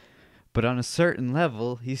purposes, but on a certain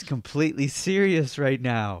level, he's completely serious right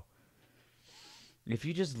now. If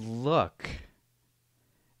you just look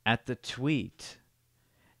at the tweet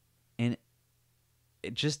and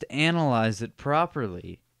just analyze it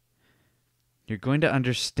properly, you're going to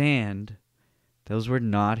understand those were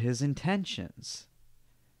not his intentions.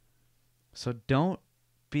 So don't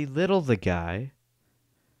belittle the guy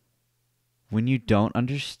when you don't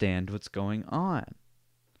understand what's going on.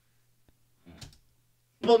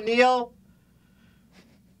 Well, Neil,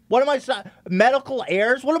 what am I medical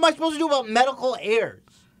errors? What am I supposed to do about medical errors?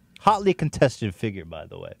 Hotly contested figure, by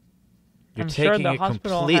the way. You're I'm taking sure the it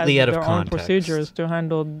hospital completely has out of their own context. procedures to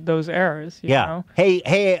handle those errors. You Yeah. know? Hey,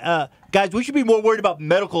 guys, we should be more worried about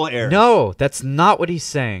medical errors. No, that's not what he's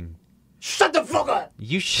saying. Shut the fuck up.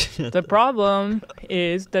 You should. The problem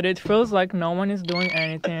is that it feels like no one is doing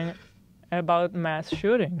anything about mass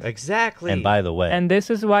shootings. Exactly. And by the way, And this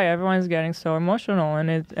is why everyone's getting so emotional,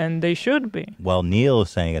 and they should be. well, Neil is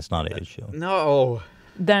saying it's not an issue. No.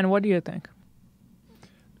 Dan, what do you think?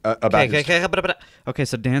 Okay,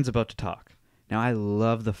 so Dan's about to talk. Now, I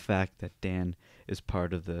love the fact that Dan is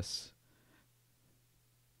part of this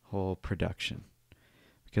whole production,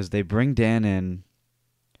 because they bring Dan in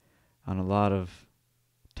on a lot of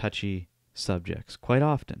touchy subjects quite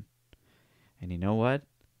often. And you know what?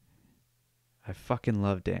 I fucking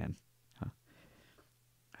love Dan.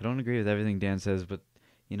 I don't agree with everything Dan says, but,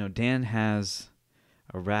 you know, Dan has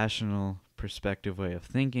a rational perspective way of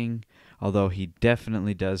thinking, although he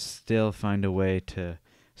definitely does still find a way to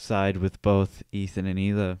side with both Ethan and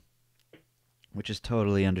Hila, which is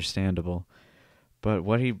totally understandable. But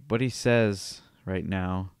what he says right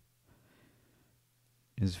now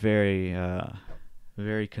is very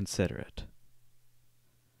very considerate.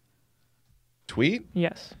 Tweet?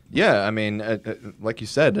 Yes. Yeah, I mean, like you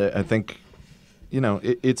said, I think, you know,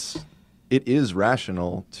 it is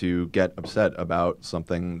rational to get upset about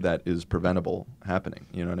something that is preventable happening.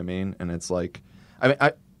 You know what I mean? And it's like, I mean,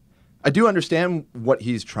 I do understand what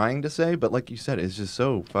he's trying to say, but like you said, it's just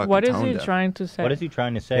so fucking What is tone he deaf. trying to say? What is he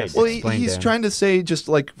trying to say? Yes. Well, Explain, he's Dan. trying to say just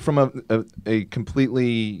like from a completely,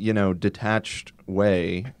 you know, detached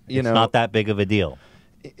way. It's not that big of a deal.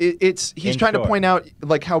 He's In trying to short. point out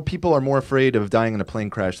like how people are more afraid of dying in a plane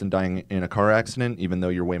crash than dying in a car accident, even though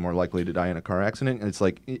you're way more likely to die in a car accident. And it's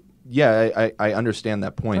like, I understand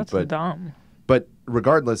that point, That's dumb. but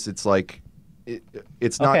regardless, it's like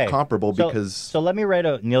it's not Okay, comparable so- because So let me read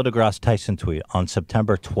a Neil deGrasse Tyson tweet on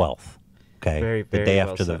September 12th. Okay, Very, the very day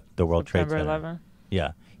well after said. the World Trade September Center. 11.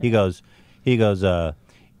 Yeah, he goes,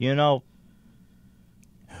 you know,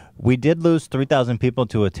 we did lose 3,000 people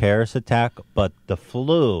to a terrorist attack, but the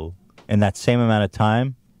flu in that same amount of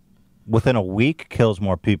time, within a week, kills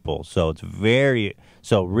more people. So it's really,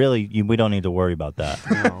 we don't need to worry about that.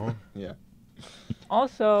 No. yeah.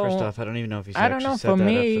 Also, First off, I don't even know if he's I don't actually know. said For that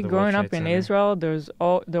me, after the growing World up Trade in Center. Israel,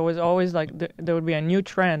 there was always like there would be a new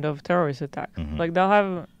trend of terrorist attack. Like they'll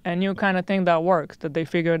have a new kind of thing that works that they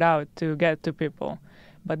figured out to get to people.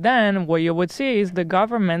 But then what you would see is the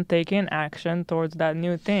government taking action towards that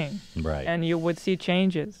new thing, Right. and you would see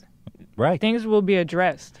changes. Right. Things will be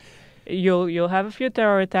addressed. You'll have a few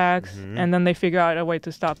terror attacks, and then they figure out a way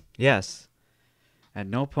to stop. Yes. At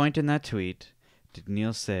no point in that tweet did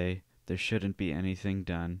Neil say there shouldn't be anything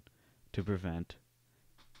done to prevent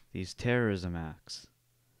these terrorism acts.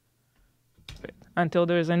 Until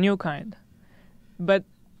there's a new kind. But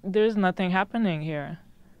there's nothing happening here.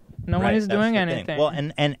 No one Right, is that's doing the thing. anything. Well,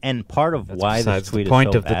 and part of That's why this besides the tweet point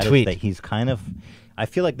is so of the bad tweet. is that he's kind of, I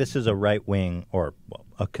feel like this is a right wing or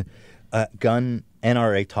a gun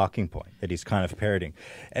NRA talking point that he's kind of parroting,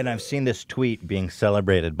 and I've seen this tweet being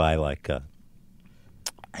celebrated by like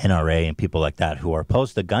NRA and people like that who are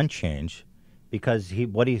opposed to gun change, because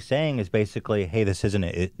what he's saying is basically, hey, this isn't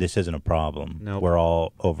a problem. Nope. We're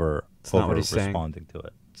all over not what he's saying. responding to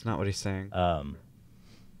it. It's not what he's saying.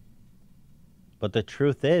 But the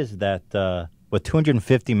truth is that with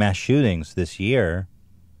 250 mass shootings this year,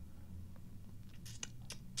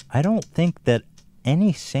 I don't think that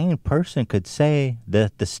any sane person could say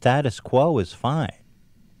that the status quo is fine.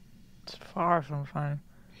 It's far from fine.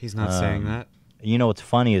 He's not saying that. You know what's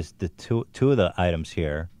funny is the two of the items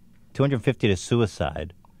here, 250 to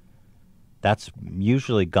suicide. That's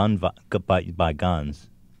usually by guns,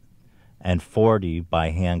 and 40 by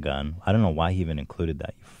handgun. I don't know why he even included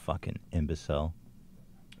that. You fucking imbecile.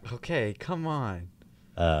 Okay, come on.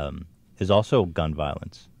 Is also gun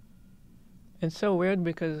violence. It's so weird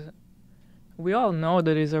because we all know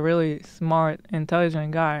that he's a really smart,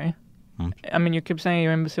 intelligent guy. I mean, you keep saying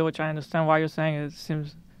you're imbecile, which I understand why you're saying it. It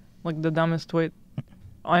seems like the dumbest tweet,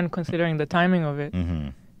 and considering the timing of it,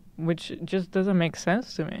 which just doesn't make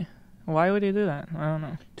sense to me. Why would he do that? I don't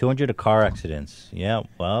know. 200 car accidents. Yeah,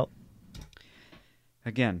 well,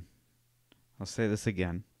 Again, I'll say this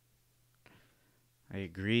again. I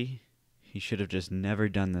agree. He should have just never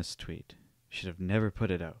done this tweet. Should have never put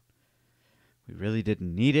it out. We really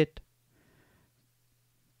didn't need it.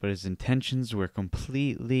 But his intentions were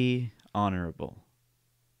completely honorable.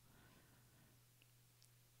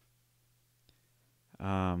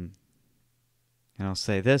 And I'll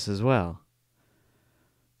say this as well.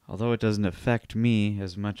 Although it doesn't affect me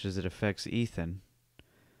as much as it affects Ethan,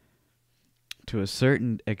 to a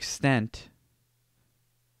certain extent,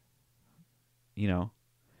 you know,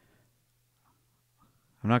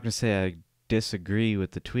 I'm not going to say I disagree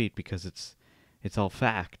with the tweet because it's all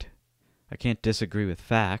fact. I can't disagree with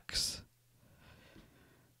facts.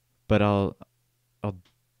 But I'll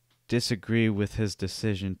disagree with his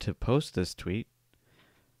decision to post this tweet.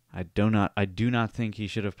 I do not think he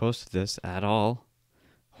should have posted this at all.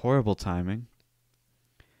 Horrible timing.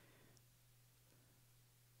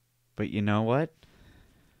 But you know what?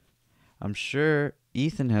 I'm sure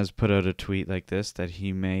Ethan has put out a tweet like this that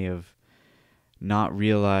he may have not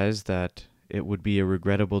realized that it would be a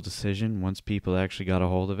regrettable decision once people actually got a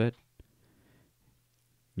hold of it.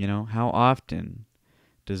 You know, how often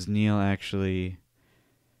does Neil actually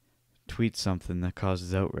tweet something that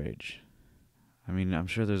causes outrage? I mean, I'm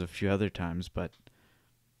sure there's a few other times, but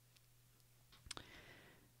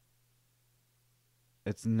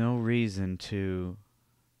it's no reason to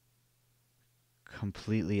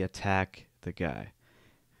completely attack the guy.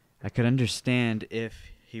 I could understand if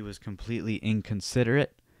he was completely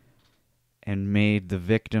inconsiderate and made the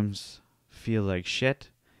victims feel like shit,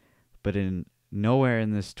 but nowhere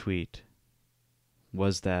in this tweet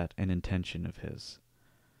was that an intention of his.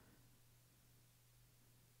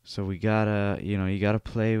 So you gotta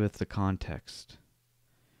play with the context.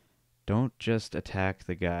 Don't just attack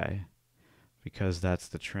the guy because that's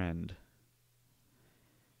the trend.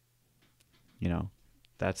 You know,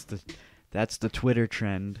 That's the Twitter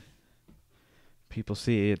trend. People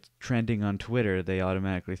see it trending on Twitter, they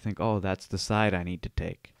automatically think, "Oh, that's the side I need to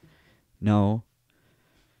take." No.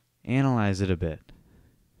 Analyze it a bit.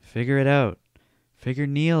 Figure it out. Figure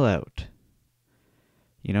Neil out.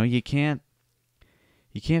 You know, you can't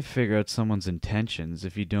figure out someone's intentions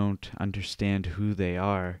if you don't understand who they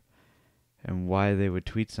are and why they would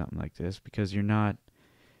tweet something like this, because you're not,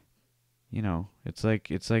 you know, it's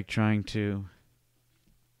like trying to,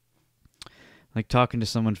 like talking to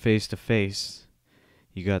someone face to face.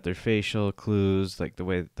 You got their facial clues, like the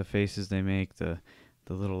way the faces they make, the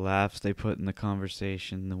little laughs they put in the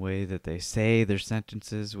conversation, the way that they say their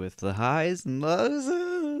sentences with the highs and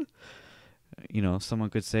lows. You know, someone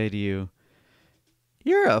could say to you,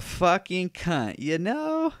 "You're a fucking cunt, you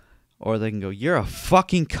know?" Or they can go, "You're a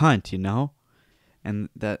fucking cunt, you know?" And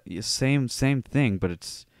that same thing, but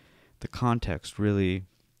it's the context really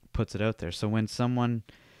puts it out there. So when someone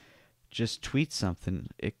just tweets something,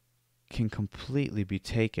 it can completely be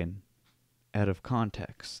taken out of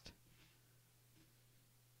context.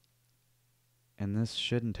 And this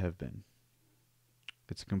shouldn't have been.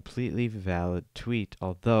 It's a completely valid tweet,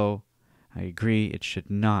 although I agree it should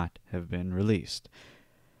not have been released.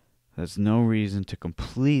 There's no reason to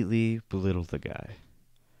completely belittle the guy.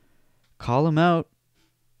 Call him out.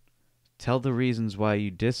 Tell the reasons why you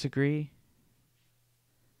disagree.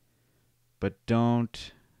 But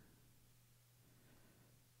don't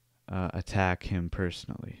attack him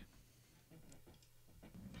personally.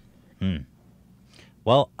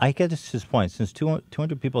 Well, I get his point. Since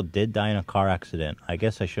 200 people did die in a car accident, I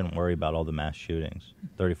guess I shouldn't worry about all the mass shootings.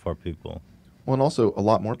 34 people. Well, and also a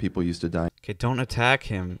lot more people used to die. Okay, don't attack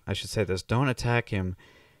him. I should say this. Don't attack him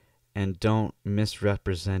and don't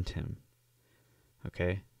misrepresent him.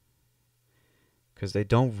 Okay? Because they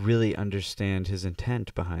don't really understand his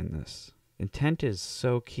intent behind this. Intent is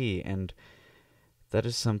so key, and that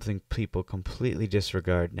is something people completely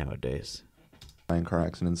disregard nowadays. In car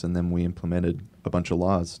accidents, and then we implemented a bunch of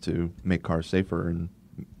laws to make cars safer and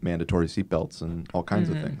mandatory seatbelts and all kinds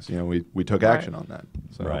of things. You know, we took action on that.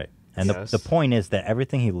 So. Right. And the point is that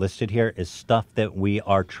everything he listed here is stuff that we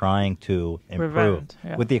are trying to improve,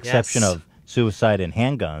 with the exception of suicide and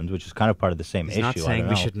handguns, which is kind of part of the same issue. He's not saying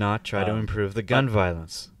we should not try to improve the gun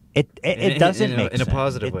violence. It doesn't make sense. In a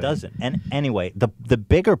positive way. It doesn't. And anyway, the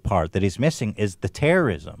bigger part that he's missing is the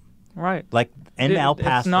terrorism. Right. Like in El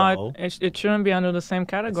Paso. It's not, it shouldn't be under the same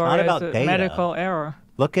category as a medical error.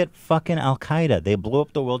 Look at fucking Al-Qaeda. They blew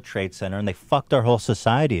up the World Trade Center and they fucked our whole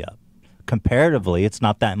society up. Comparatively, it's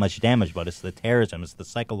not that much damage, but it's the terrorism, it's the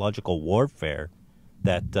psychological warfare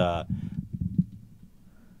that's the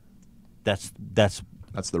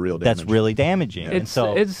real damage. That's really damaging. It's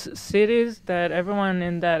cities that everyone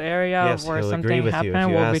in that area where something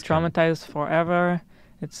happened will be traumatized forever.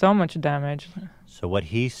 It's so much damage. So what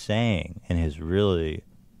he's saying in his really,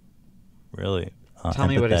 really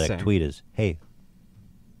empathetic tweet is, "Hey,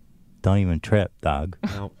 don't even trip, dog.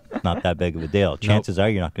 Nope. Not that big of a deal. Chances are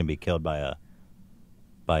you're not going to be killed by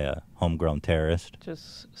a homegrown terrorist.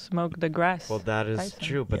 Just smoke the grass." Well, that is Tyson.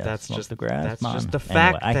 true, but that's just the grass, that's man. just the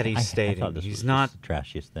fact anyway, that he's stating. I thought this he's was not the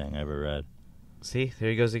trashiest thing I ever read. See,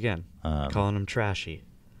 there he goes again, calling him trashy.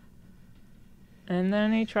 And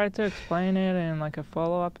then he tried to explain it in like a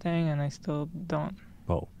follow-up thing, and I still don't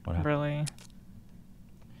really.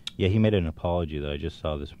 Yeah, he made an apology that I just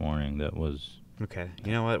saw this morning that was... Okay,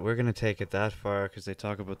 you know what? We're going to take it that far because they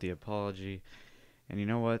talk about the apology. And you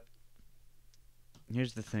know what?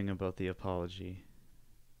 Here's the thing about the apology.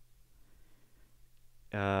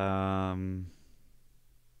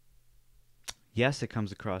 Yes, it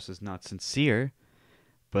comes across as not sincere,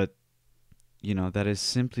 but, you know, that is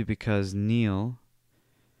simply because Neil...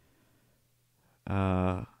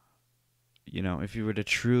 you know, if you were to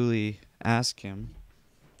truly ask him,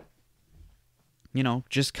 you know,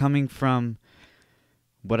 just coming from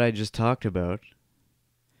what I just talked about,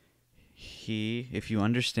 if you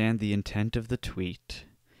understand the intent of the tweet,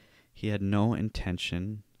 he had no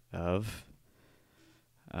intention of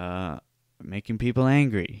making people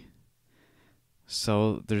angry.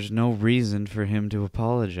 So there's no reason for him to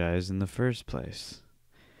apologize in the first place.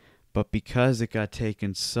 But because it got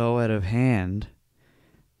taken so out of hand,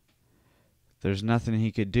 there's nothing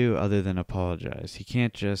he could do other than apologize. He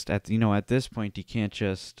can't just, at this point, he can't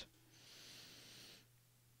just,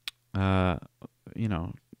 you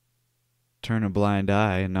know, turn a blind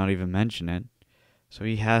eye and not even mention it. So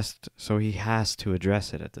he has to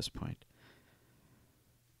address it at this point.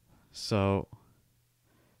 So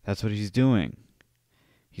that's what he's doing.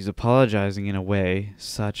 He's apologizing in a way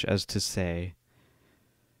such as to say,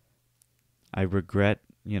 I regret,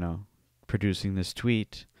 you know, producing this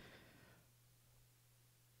tweet,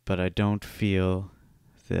 but I don't feel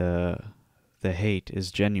the hate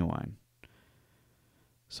is genuine.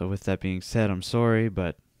 So with that being said, I'm sorry,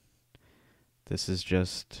 but this is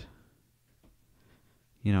just,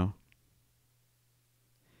 you know,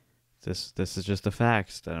 this is just the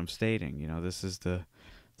facts that I'm stating. You know, this is the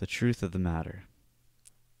truth of the matter.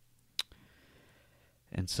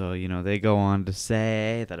 And so, you know, they go on to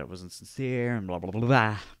say that it wasn't sincere and blah, blah, blah,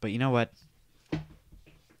 blah. But you know what?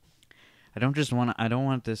 I don't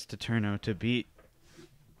want this to turn out to be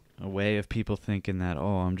a way of people thinking that,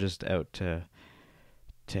 oh, I'm just out to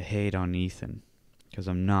hate on Ethan. Because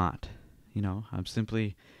I'm not. You know, I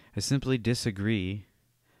simply disagree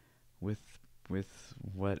with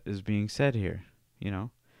what is being said here. You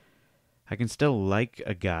know, I can still like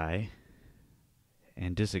a guy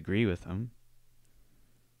and disagree with him.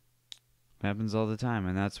 It happens all the time,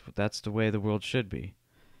 and that's the way the world should be.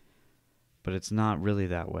 But it's not really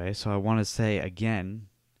that way. So I want to say again,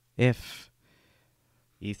 if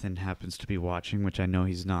Ethan happens to be watching, which I know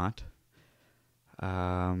he's not,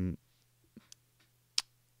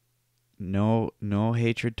 no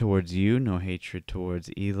hatred towards you, no hatred towards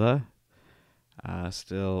Ela.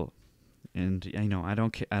 Still, and you know, I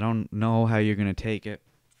don't know how you're gonna take it.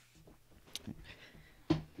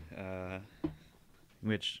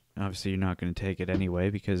 Which obviously you're not gonna take it anyway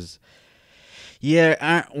because you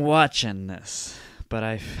aren't watching this. But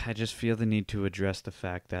I just feel the need to address the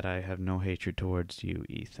fact that I have no hatred towards you,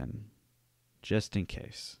 Ethan. Just in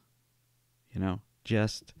case. You know?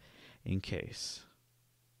 Just in case.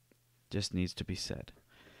 Just needs to be said.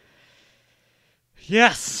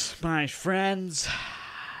 Yes, my friends.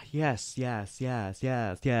 Yes.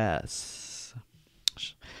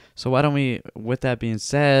 So why don't we, with that being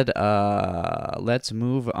said, let's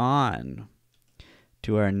move on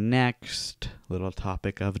to our next little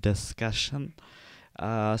topic of discussion.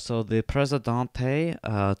 So the Presidente,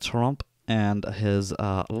 Trump, and his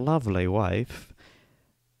lovely wife.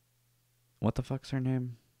 What the fuck's her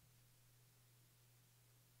name?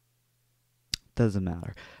 Doesn't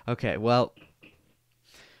matter. Okay, well,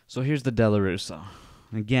 so here's the Della Russo.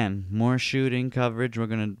 Again, more shooting coverage we're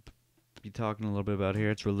going to be talking a little bit about here.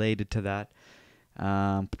 It's related to that.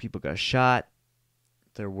 People got shot.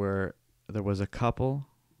 There was a couple,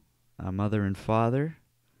 a mother and father,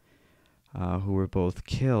 who were both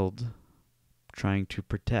killed trying to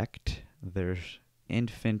protect their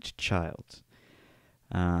infant child.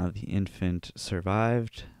 The infant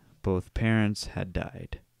survived. Both parents had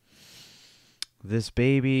died. This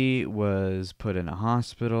baby was put in a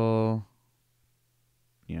hospital,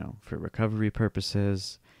 you know, for recovery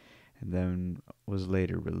purposes, and then was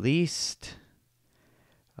later released.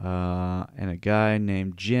 And a guy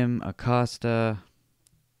named Jim Acosta,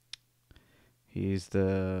 he's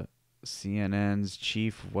the CNN's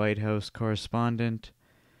chief White House correspondent.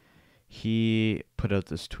 He put out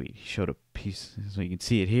this tweet. He showed a piece, so you can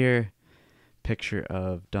see it here, picture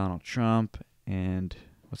of Donald Trump and,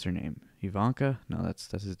 what's her name? Ivanka? No,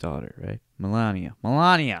 that's his daughter, right? Melania.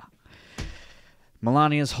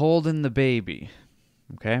 Melania's holding the baby.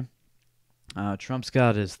 Okay? Trump's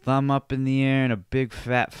got his thumb up in the air and a big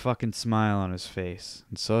fat fucking smile on his face.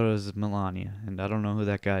 And so does Melania. And I don't know who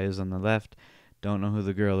that guy is on the left. Don't know who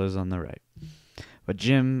the girl is on the right. But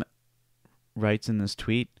Jim writes in this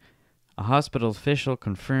tweet, a hospital official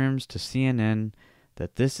confirms to CNN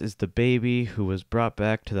that this is the baby who was brought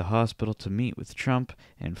back to the hospital to meet with Trump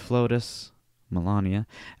and FLOTUS, Melania,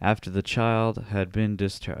 after the child had been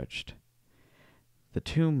discharged. The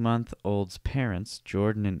 2-month-old's parents,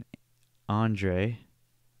 Jordan and Andre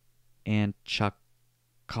Anchacondo,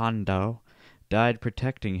 died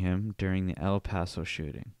protecting him during the El Paso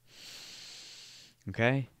shooting.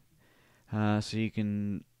 Okay? So you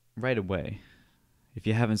can, right away, if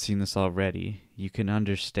you haven't seen this already, you can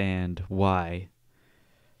understand why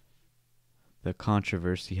the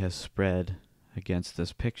controversy has spread against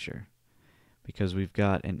this picture. Because we've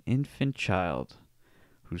got an infant child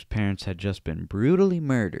whose parents had just been brutally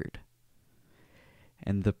murdered.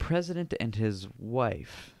 And the president and his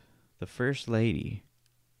wife, the first lady,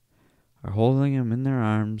 are holding him in their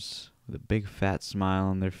arms with a big fat smile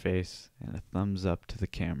on their face and a thumbs up to the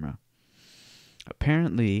camera.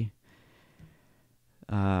 Apparently,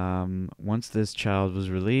 once this child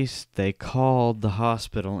was released, they called the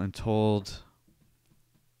hospital and told,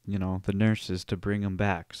 you know, the nurses to bring him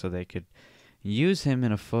back so they could use him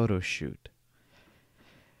in a photo shoot.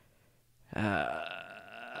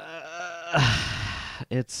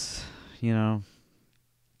 It's, you know,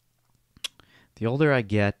 the older I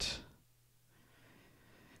get,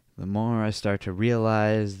 the more I start to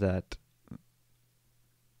realize that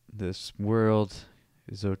this world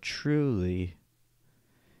is so truly,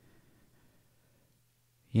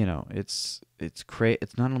 you know, it's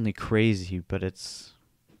not only crazy, but it's,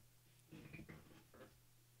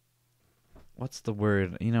 what's the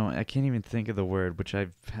word? You know, I can't even think of the word, which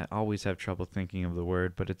I've always have trouble thinking of the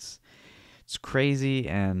word, but it's crazy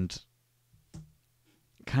and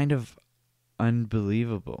kind of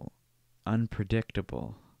unbelievable,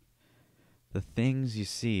 unpredictable. The things you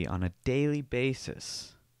see on a daily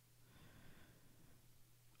basis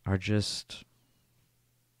are just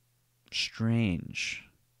strange.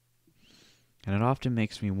 And it often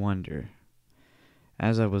makes me wonder,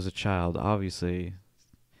 as I was a child, obviously,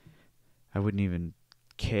 I wouldn't even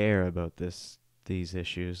care about these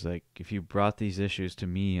issues. Like, if you brought these issues to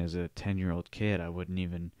me as a 10-year-old kid, I wouldn't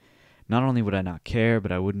even, not only would I not care,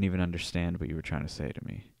 but I wouldn't even understand what you were trying to say to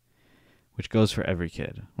me. Which goes for every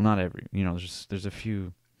kid. Well, not every, you know, there's a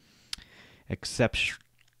few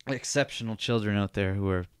exceptional children out there who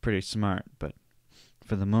are pretty smart, but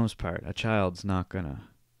for the most part, a child's not gonna,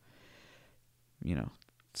 you know,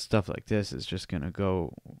 stuff like this is just gonna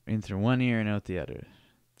go in through one ear and out the other.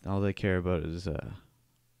 All they care about is their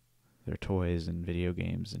toys and video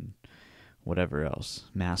games and whatever else.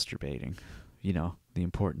 Masturbating, you know, the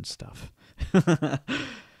important stuff.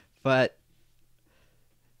 But,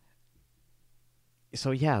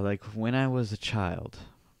 so yeah, like when I was a child,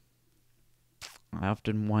 I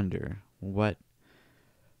often wonder what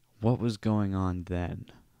was going on then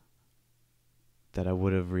that I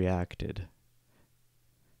would have reacted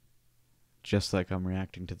just like I'm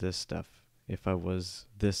reacting to this stuff if I was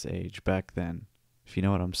this age back then, if you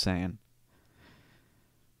know what I'm saying.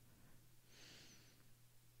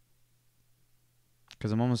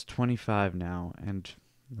 Because I'm almost 25 now, and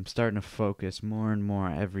I'm starting to focus more and more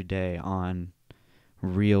every day on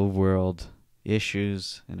real world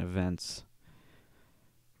issues and events,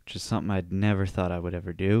 which is something I'd never thought I would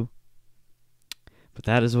ever do. But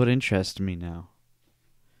that is what interests me now.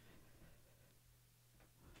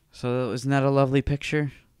 So isn't that a lovely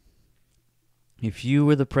picture? If you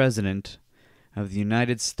were the president of the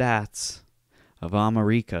United States of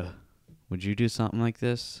America, would you do something like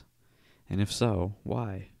this? And if so,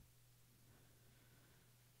 why?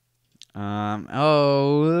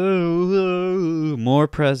 More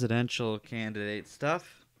presidential candidate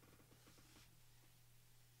stuff.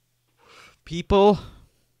 People.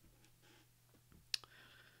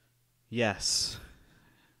 Yes.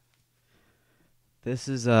 This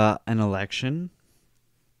is an election.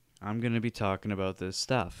 I'm going to be talking about this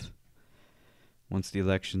stuff. Once the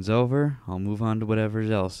election's over, I'll move on to whatever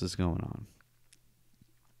else is going on.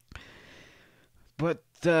 But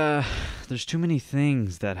there's too many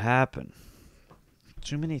things that happen.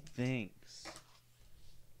 Too many things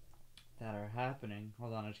that are happening.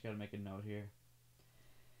 Hold on, I just got to make a note here.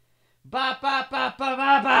 Bop, bop, bop, bop,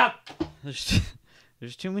 bop, bop.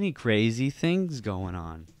 There's too many crazy things going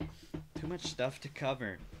on. Too much stuff to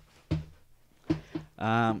cover.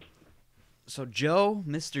 So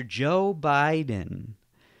Mr. Joe Biden,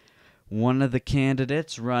 one of the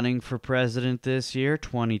candidates running for president this year,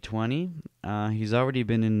 2020, he's already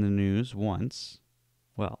been in the news once.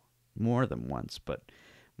 Well, more than once, but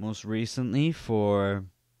most recently for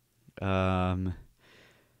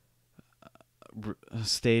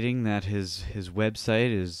stating that his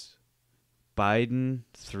website is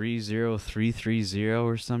Biden30330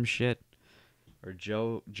 or some shit. Or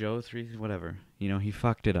Joe 3, whatever. You know, he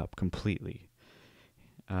fucked it up completely.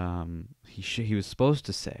 He was supposed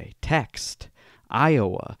to say text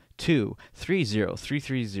Iowa to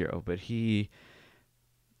 30330, but he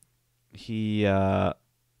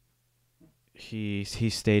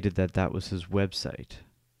stated that was his website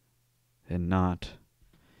and not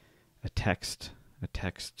a text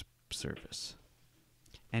service.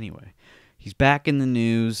 Anyway, he's back in the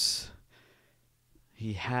news.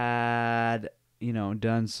 He had, you know,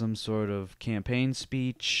 done some sort of campaign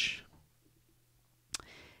speech.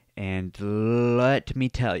 And let me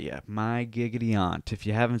tell you, my giggity aunt, if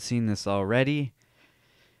you haven't seen this already,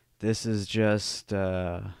 this is just,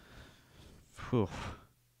 you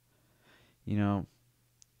know,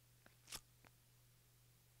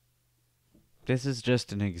 this is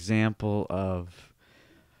just an example of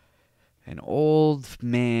an old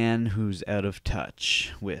man who's out of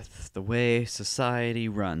touch with the way society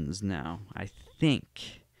runs now, I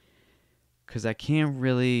think. Because I can't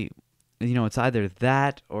really, you know, it's either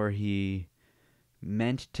that or he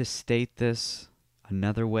meant to state this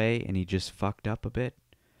another way and he just fucked up a bit.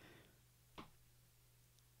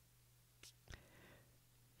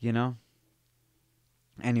 You know?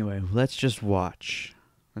 Anyway, let's just watch.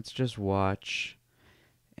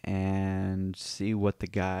 and see what the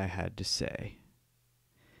guy had to say.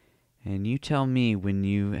 And you tell me when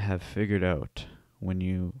you have figured out, when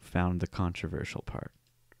you found the controversial part.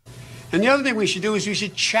 And the other thing we should do is we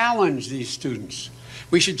should challenge these students.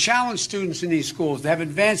 We should challenge students in these schools to have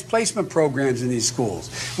advanced placement programs in these schools.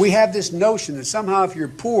 We have this notion that somehow if you're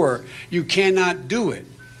poor, you cannot do it.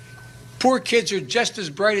 Poor kids are just as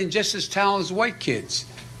bright and just as talented as white kids,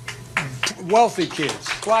 wealthy kids,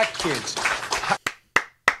 black kids.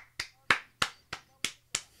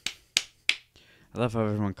 I love how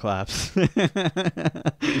everyone claps.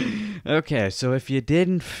 Okay, so if you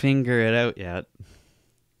didn't figure it out yet,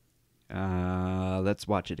 let's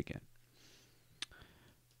watch it again.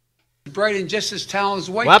 Bright and just as talented as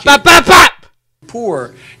white Wap, kids. wap, wap, wap!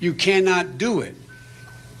 Poor, you cannot do it.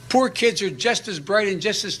 Poor kids are just as bright and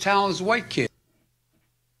just as talented as white kids.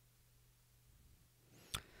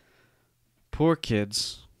 Poor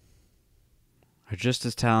kids are just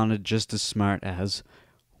as talented, just as smart as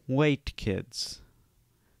white kids.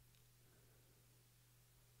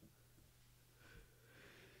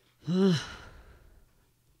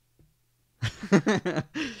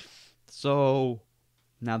 So,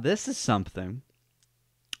 now this is something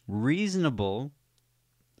reasonable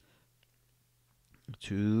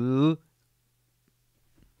to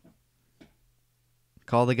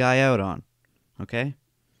call the guy out on, okay?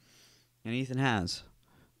 And Ethan has.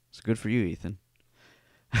 It's good for you, Ethan.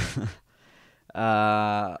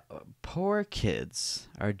 Poor kids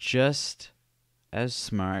are just as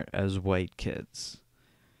smart as white kids.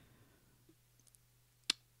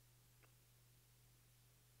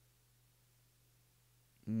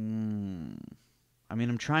 I mean,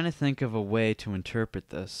 I'm trying to think of a way to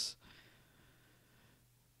interpret this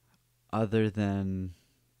other than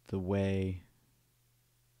the way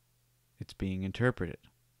it's being interpreted.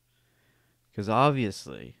 Because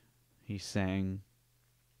obviously, he's saying,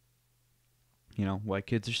 you know, white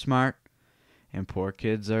kids are smart and poor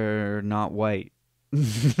kids are not white.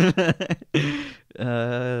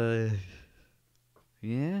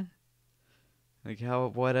 Yeah. Like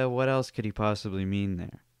what else could he possibly mean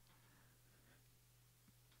there?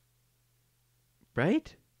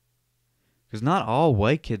 Right? Because not all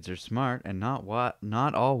white kids are smart, and not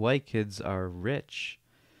all white kids are rich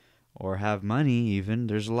or have money even.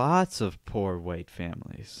 There's lots of poor white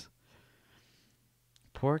families.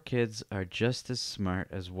 Poor kids are just as smart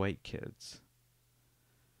as white kids.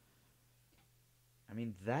 I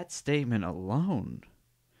mean, that statement alone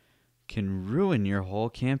can ruin your whole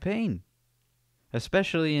campaign.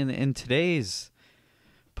 Especially in today's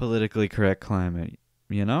politically correct climate,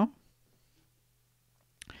 you know?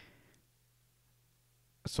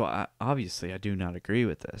 So obviously I do not agree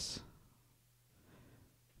with this.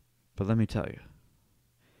 But let me tell you,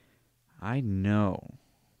 I know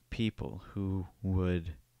people who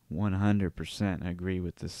would 100% agree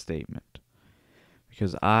with this statement.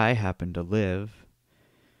 Because I happen to live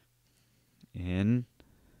in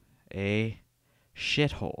a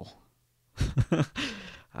shithole.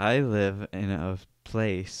 I live in a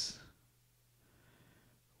place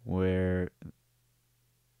where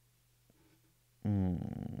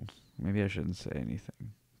maybe I shouldn't say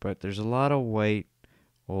anything, but there's a lot of white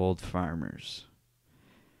old farmers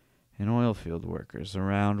and oil field workers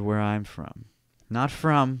around where I'm from. Not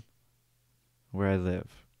from where I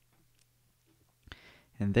live.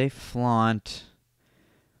 And they flaunt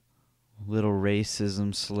little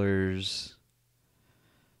racism slurs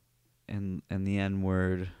and the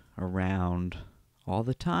N-word around all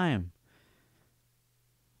the time.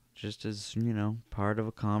 Just as, you know, part of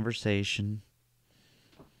a conversation.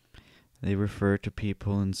 They refer to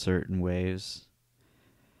people in certain ways.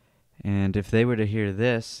 And if they were to hear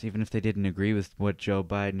this, even if they didn't agree with what Joe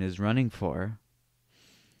Biden is running for,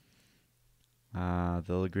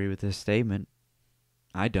 they'll agree with this statement.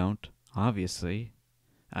 I don't, obviously.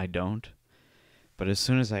 I don't. But as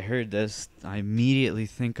soon as I heard this, I immediately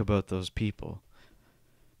think about those people.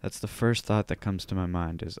 That's the first thought that comes to my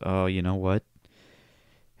mind is, oh, you know what?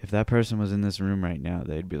 If that person was in this room right now,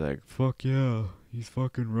 they'd be like, fuck yeah, he's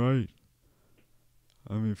fucking right.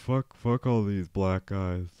 I mean, fuck all these black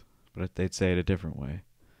guys. But they'd say it a different way.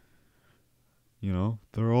 You know,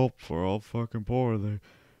 we're all fucking poor.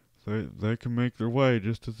 They can make their way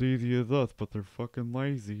just as easy as us, but they're fucking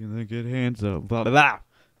lazy and they get hands up. Blah, blah, blah.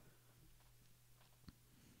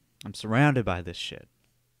 I'm surrounded by this shit.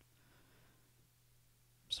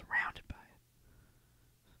 I'm surrounded by it.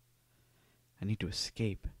 I need to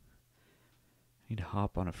escape. I need to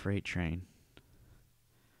hop on a freight train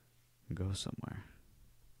and go somewhere.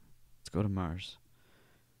 Let's go to Mars.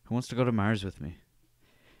 Who wants to go to Mars with me?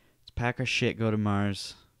 Let's pack our shit, go to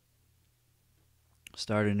Mars.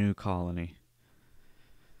 Start a new colony.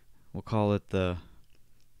 We'll call it the...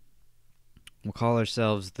 We'll call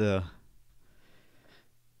ourselves the...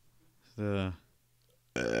 We'll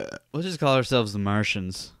just call ourselves the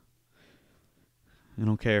Martians. I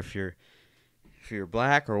don't care if you're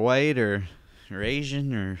black or white or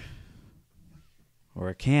Asian or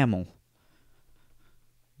a camel.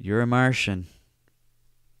 You're a Martian.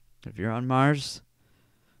 If you're on Mars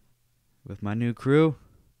with my new crew,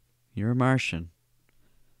 you're a Martian.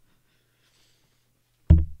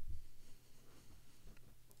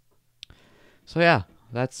 So yeah,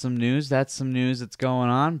 that's some news. That's some news that's going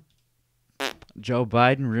on. Joe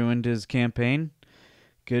Biden ruined his campaign.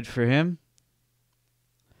 Good for him.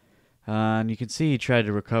 And you can see he tried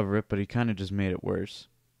to recover it, but he kind of just made it worse.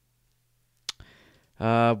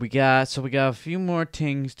 We got a few more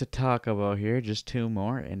things to talk about here, just 2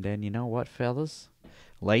 more, and then you know what, fellas,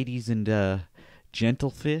 ladies and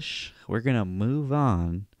gentlefish, we're gonna move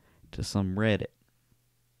on to some Reddit.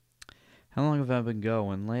 How long have I been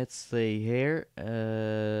going? Let's see here. 1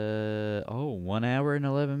 hour and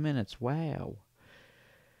 11 minutes. Wow.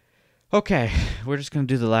 Okay, we're just gonna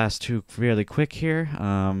do the last 2 really quick here.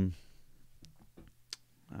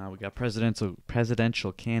 We got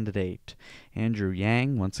presidential candidate Andrew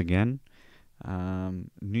Yang once again.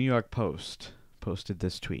 New York Post posted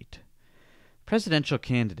this tweet. Presidential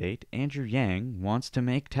candidate Andrew Yang wants to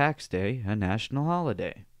make tax day a national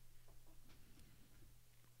holiday.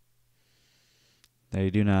 They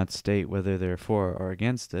do not state whether they're for or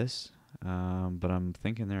against this, but I'm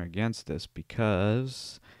thinking they're against this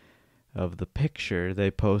because of the picture they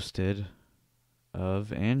posted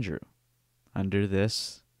of Andrew under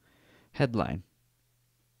this headline.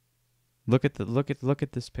 Look at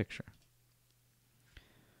this picture.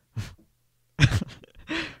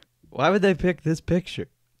 Why would they pick this picture?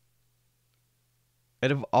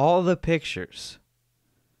 Out of all the pictures,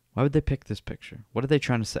 why would they pick this picture? What are they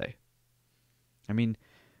trying to say? I mean,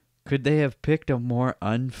 could they have picked a more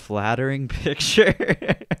unflattering picture?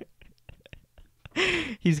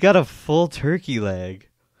 He's got a full turkey leg,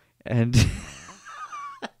 and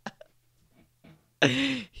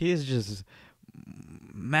he is just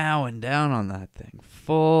mowing down on that thing.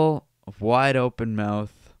 Full of wide open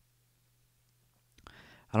mouth.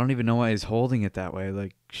 I don't even know why he's holding it that way.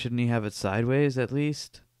 Like, shouldn't he have it sideways at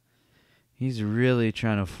least? He's really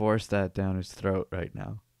trying to force that down his throat right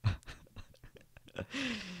now.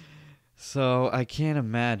 So I can't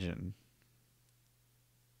imagine,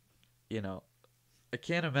 I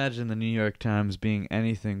can't imagine the New York Times being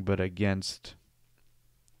anything but against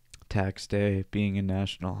tax day being a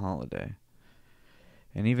national holiday.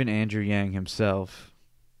 And even Andrew Yang himself,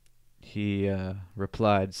 he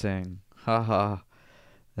replied saying, haha,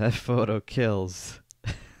 that photo kills.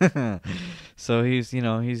 So he's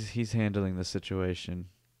handling the situation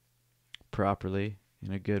properly,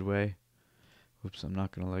 in a good way. Oops, I'm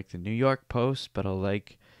not going to like the New York Post, but I'll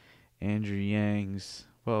like Andrew Yang's.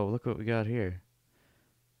 Whoa, look what we got here.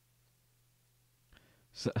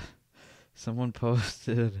 So, someone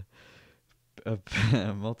posted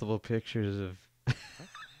multiple pictures of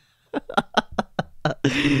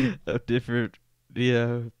of different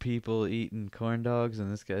people eating corn dogs,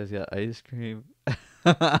 and this guy's got ice cream.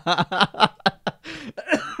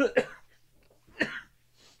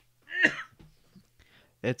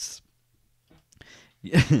 It's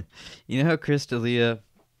you know how Chris D'Elia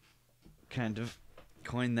kind of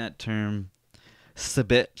coined that term,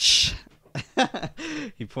 "bitch."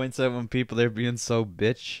 He points out when people are being so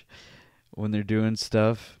bitch when they're doing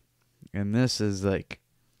stuff, and this is like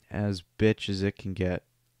as bitch as it can get.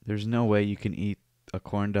 There's no way you can eat a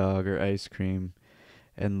corn dog or ice cream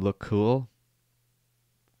and look cool.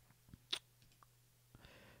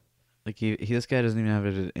 Like this guy doesn't even have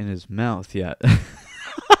it in his mouth yet.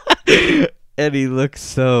 And he looks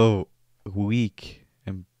so weak,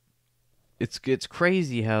 and it's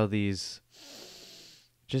crazy how these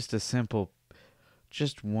just 1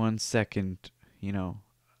 second,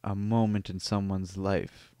 a moment in someone's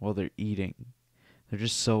life while they're eating, they're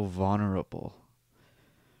just so vulnerable,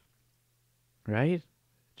 right?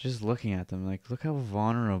 Just looking at them, like, look how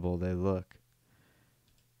vulnerable they look.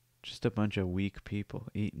 Just a bunch of weak people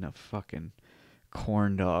eating a fucking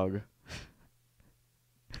corn dog.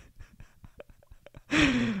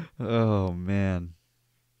 Oh, man.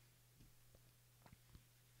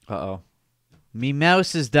 Uh-oh. Me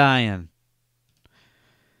mouse is dying.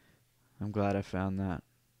 I'm glad I found that.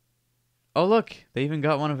 Oh, look. They even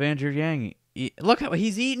got one of Andrew Yang. Look how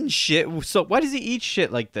he's eating shit. So why does he eat shit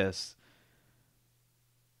like this?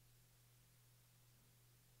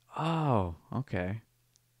 Oh, okay.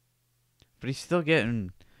 But he's still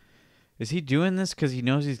getting... Is he doing this because he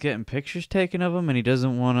knows he's getting pictures taken of him and he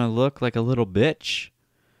doesn't want to look like a little bitch?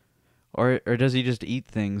 Or does he just eat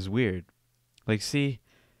things weird? Like, see,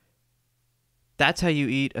 that's how you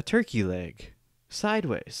eat a turkey leg,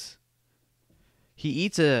 sideways. He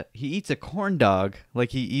eats a corn dog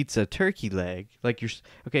like he eats a turkey leg. Like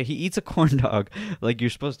he eats a corn dog like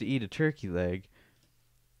you're supposed to eat a turkey leg.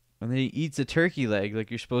 And then he eats a turkey leg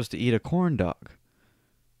like you're supposed to eat a corn dog.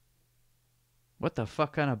 What the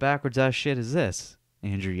fuck kind of backwards ass shit is this,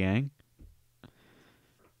 Andrew Yang?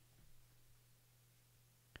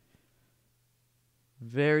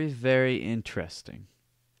 Very, very interesting.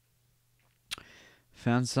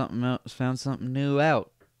 Found something else, found something new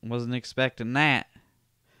out. Wasn't expecting that.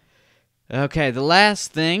 Okay, the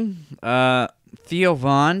last thing, Theo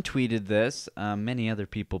Vaughn tweeted this. Many other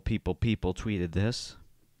people tweeted this.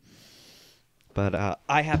 But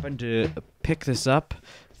I happened to pick this up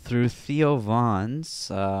through Theo Vaughn's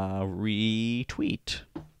retweet.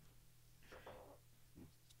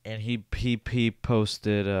 And he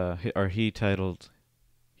posted, or he titled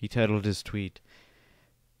his tweet,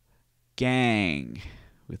 "Gang,"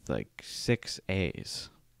 with like 6 A's.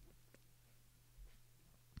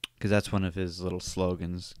 Because that's one of his little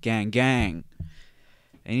slogans. Gang, gang.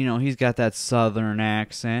 And, you know, he's got that southern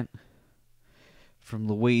accent from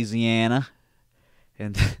Louisiana.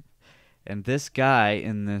 And this guy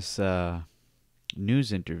in this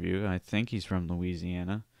news interview, I think he's from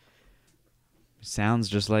Louisiana, sounds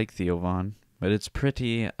just like Theo Vaughn. But it's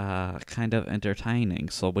pretty kind of entertaining.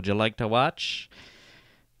 So would you like to watch?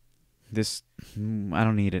 This, I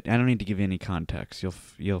don't need it. I don't need to give you any context.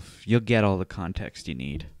 You'll get all the context you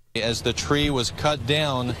need. As the tree was cut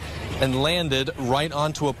down and landed right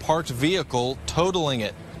onto a parked vehicle, totaling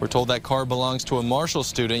it. We're told that car belongs to a Marshall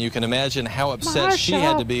student. You can imagine how upset she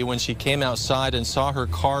had to be when she came outside and saw her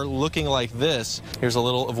car looking like this. Here's a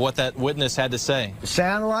little of what that witness had to say. It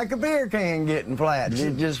sounded like a beer can getting flattened.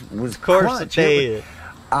 It just was It did.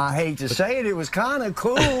 I hate to say it, it was kind of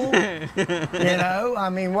cool. You know, I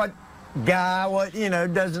mean, what guy,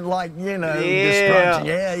 doesn't like, destruction?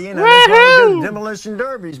 Yeah, that's why we go to demolition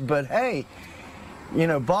derbies. But hey,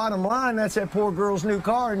 bottom line, that's that poor girl's new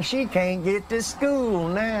car, and she can't get to school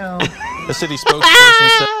now. The city spokesperson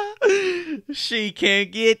said, "She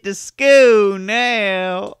can't get to school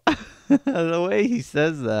now." The way he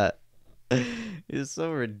says that is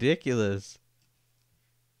so ridiculous.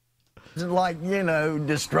 Like,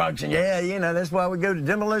 destruction. Yeah, that's why we go to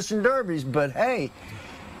demolition derbies. But hey,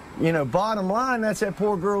 bottom line, that's that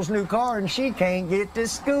poor girl's new car, and she can't get to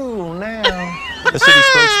school now. The city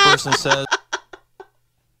spokesperson says,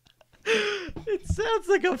 it sounds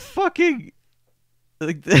like a fucking...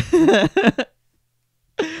 that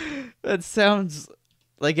sounds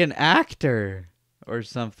like an actor or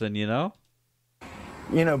something,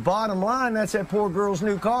 Bottom line, that's that poor girl's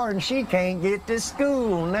new car, and she can't get to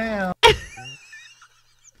school now.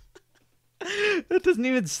 That doesn't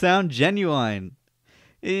even sound genuine.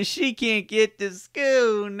 She can't get to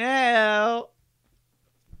school now.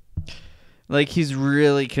 Like, he's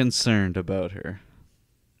really concerned about her.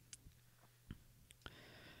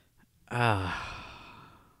 I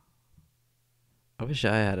wish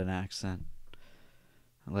I had an accent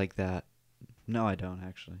like that. No, I don't,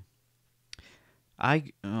 actually.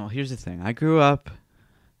 Here's the thing. I grew up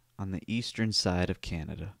on the eastern side of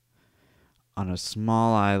Canada, on a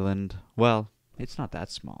small island. Well, it's not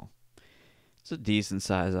that small. It's a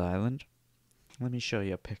decent-sized island. Let me show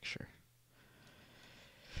you a picture.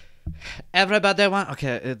 Everybody want...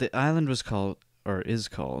 Okay, the island was called, or is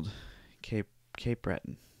called, Cape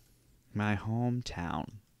Breton. My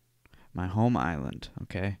hometown. My home island,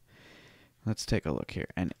 okay? Let's take a look here.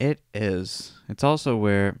 And it's also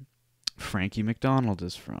where Frankie McDonald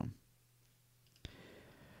is from.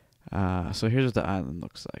 So here's what the island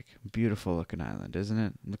looks like. Beautiful looking island, isn't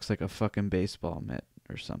it? Looks like a fucking baseball mitt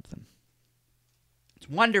or something. It's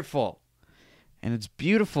wonderful. And it's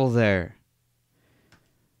beautiful there.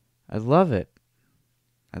 I love it.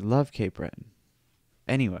 I love Cape Breton.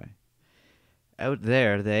 Anyway, out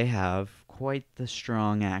there they have quite the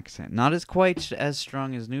strong accent. Not quite as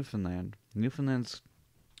strong as Newfoundland. Newfoundland's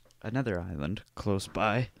another island close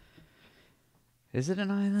by. Is it an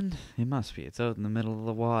island? It must be. It's out in the middle of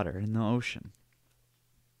the water, in the ocean.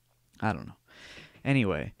 I don't know.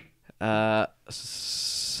 Anyway,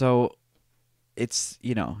 so it's,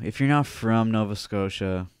 if you're not from Nova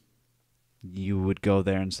Scotia, you would go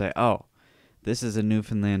there and say, oh, this is a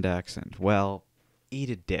Newfoundland accent. Well, eat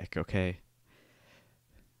a dick, okay?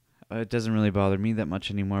 It doesn't really bother me that much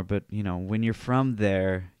anymore, but, when you're from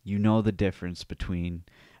there, you know the difference between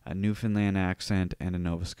a Newfoundland accent and a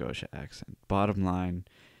Nova Scotia accent. Bottom line,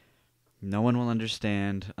 No one will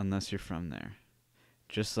understand unless you're from there.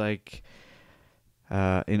 Just like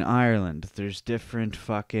in Ireland, there's different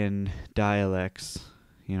fucking dialects,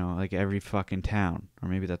 you know, like every fucking town. Or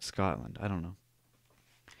maybe that's Scotland. I don't know.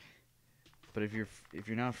 But if you're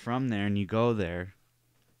not from there and you go there,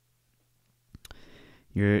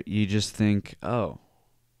 you just think, oh,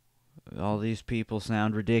 all these people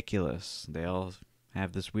sound ridiculous. They all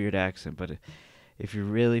have this weird accent. But if you're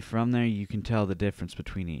really from there, you can tell the difference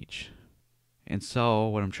between each. And so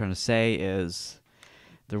what I'm trying to say is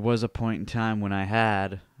there was a point in time when I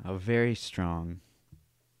had a very strong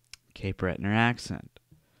Cape Brettoner accent.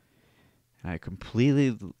 And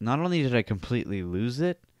not only did I completely lose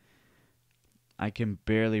it, I can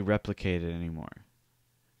barely replicate it anymore.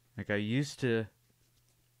 Like I used to,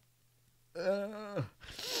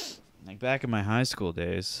 like back in my high school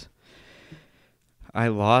days, I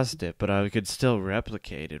lost it, but I could still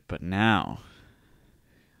replicate it. But now,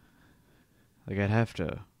 like I'd have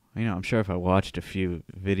to, you know, I'm sure if I watched a few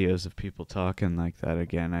videos of people talking like that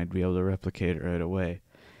again, I'd be able to replicate it right away.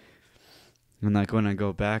 And like when I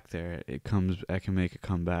go back there, I can make a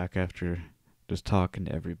comeback after just talking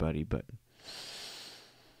to everybody, but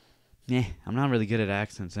yeah, I'm not really good at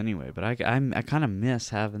accents anyway, but I kind of miss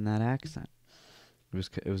having that accent.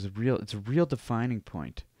 It's a real defining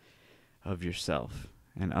point of yourself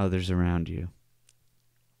and others around you.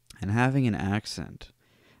 And having an accent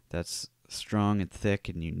that's strong and thick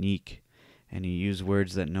and unique, and you use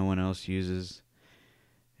words that no one else uses,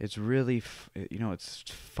 it's really it's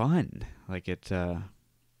fun. Like it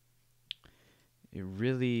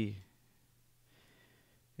really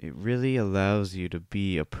allows you to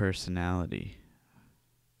be a personality.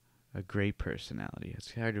 A great personality.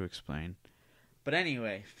 It's hard to explain. But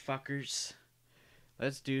anyway, fuckers,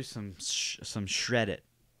 let's do some shred it.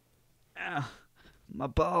 My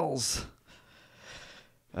balls.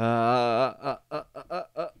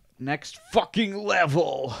 Next fucking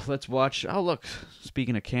level. Let's watch. Oh, look.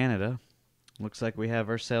 Speaking of Canada, looks like we have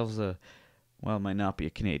ourselves it might not be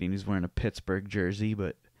a Canadian. He's wearing a Pittsburgh jersey,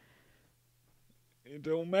 but it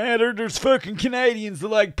don't matter. There's fucking Canadians that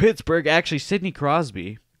like Pittsburgh. Actually, Sidney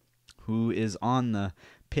Crosby, who is on the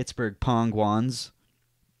Pittsburgh Penguins,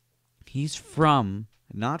 he's from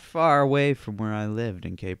not far away from where I lived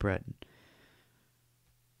in Cape Breton.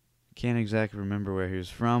 Can't exactly remember where he was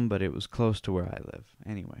from, but it was close to where I live.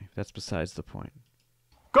 Anyway, that's besides the point.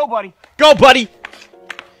 Go, buddy. Go, buddy!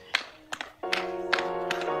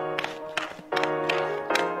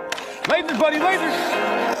 Lasers, buddy, lasers!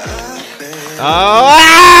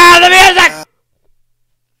 The music!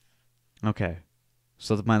 Okay.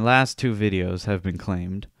 So my last two videos have been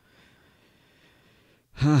claimed.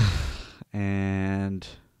 And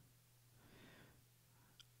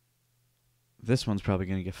this one's probably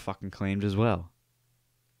going to get fucking claimed as well.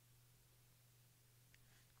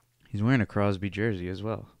 He's wearing a Crosby jersey as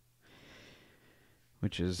well.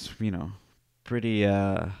 Which is, pretty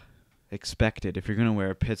expected. If you're going to wear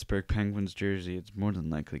a Pittsburgh Penguins jersey, it's more than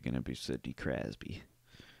likely going to be Sidney Crosby.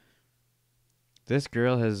 This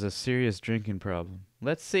girl has a serious drinking problem.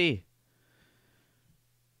 Let's see.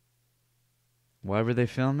 Why were they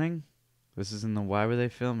filming? This is in the why were they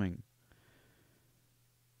filming.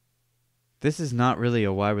 This is not really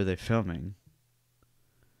a why were they filming.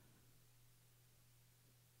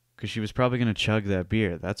 Because she was probably going to chug that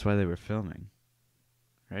beer. That's why they were filming.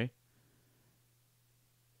 Right?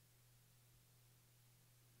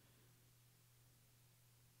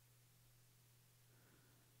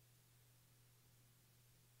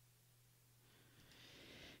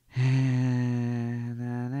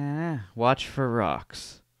 Watch for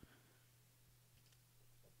rocks.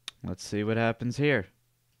 Let's see what happens here.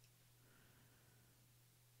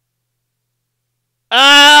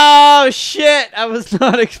 Oh, shit! I was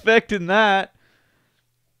not expecting that.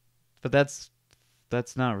 But that's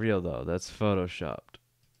not real, though. That's photoshopped.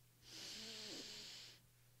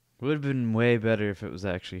 Would have been way better if it was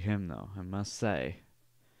actually him, though, I must say.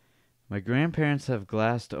 My grandparents have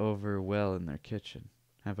glassed over well in their kitchen.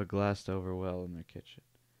 Have a glassed over well in their kitchen.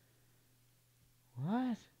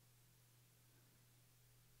 What?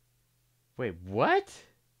 Wait, what?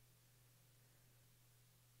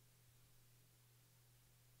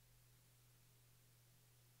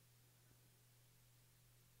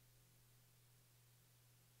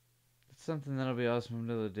 It's something that'll be awesome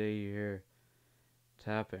until the day you hear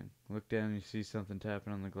tapping. Look down and you see something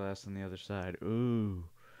tapping on the glass on the other side. Ooh.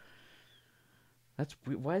 That's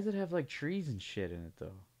why does it have like trees and shit in it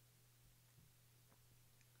though?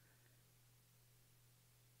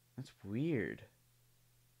 That's weird.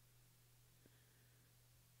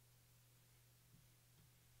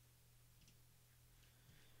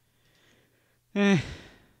 What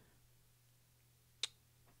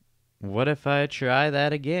if I try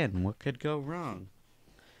that again? What could go wrong?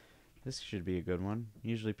 This should be a good one.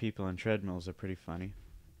 Usually people on treadmills are pretty funny.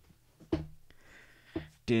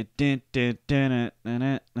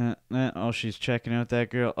 Oh, she's checking out that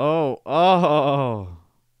girl. Oh.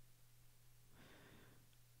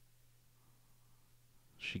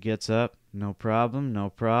 She gets up. No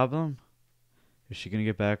problem. Is she going to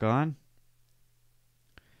get back on?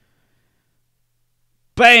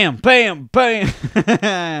 Bam! Why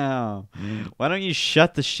don't you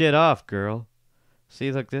shut the shit off, girl?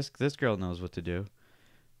 See, look, this girl knows what to do.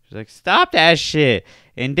 She's like, stop that shit,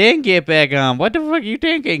 and then get back on. What the fuck are you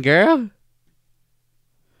thinking, girl?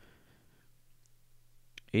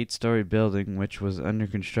 8-story building, which was under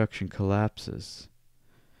construction, collapses.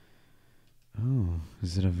 Oh,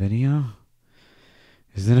 is it a video?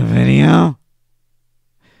 It is a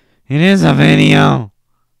video.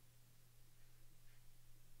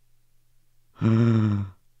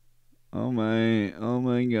 Oh my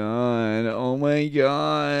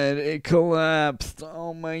god, it collapsed.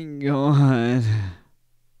 Oh my god.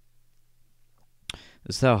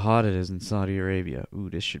 This is how hot it is in Saudi Arabia. Ooh,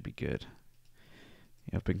 this should be good.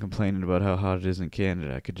 Yeah, I've been complaining about how hot it is in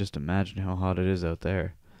Canada. I could just imagine how hot it is out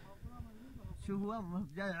there.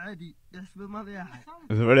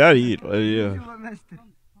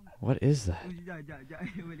 What is that?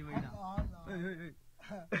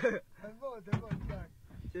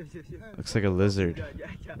 Looks like a lizard.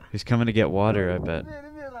 He's coming to get water, I bet.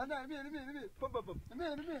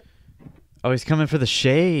 Oh, he's coming for the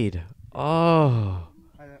shade. Oh.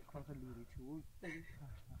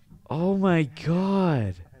 Oh my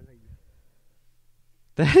god.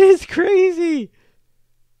 That is crazy.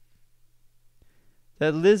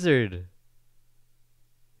 That lizard.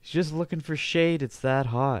 He's just looking for shade. It's that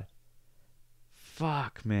hot.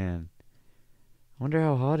 Fuck, man. I wonder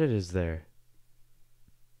how hot it is there.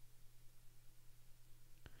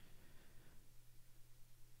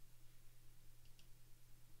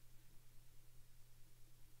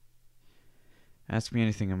 Ask me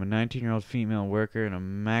anything. I'm a 19-year-old female worker in a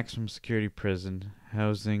maximum security prison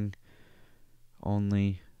housing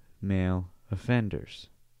only male offenders.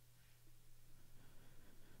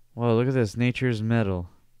 Whoa, look at this. Nature's metal.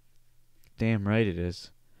 Damn right it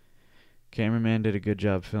is. Cameraman did a good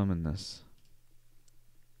job filming this.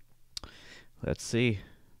 Let's see.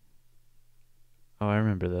 Oh, I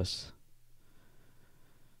remember this.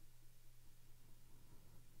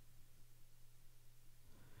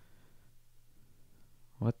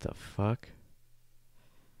 What the fuck?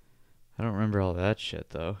 I don't remember all that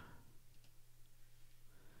shit, though.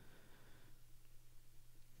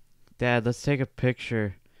 Dad, let's take a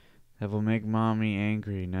picture that will make mommy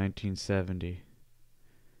angry. 1970.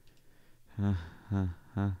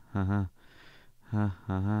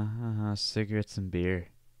 Cigarettes and beer.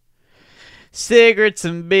 Cigarettes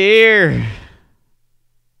and beer!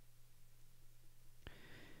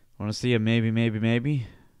 Want to see a maybe?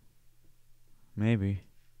 Maybe.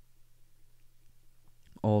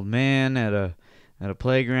 Old man at a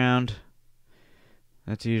playground.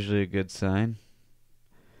 That's usually a good sign.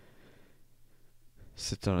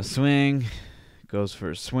 Sits on a swing. Goes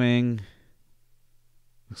for a swing.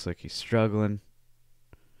 Looks like he's struggling.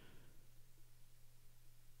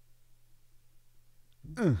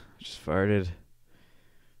 Just farted.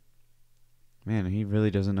 Man, he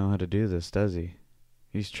really doesn't know how to do this, does he?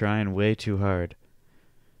 He's trying way too hard.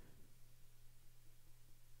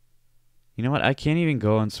 You know what? I can't even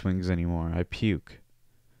go on swings anymore. I puke.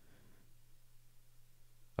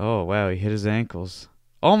 Oh, wow. He hit his ankles.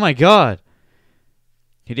 Oh, my God.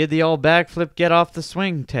 He did the old backflip get off the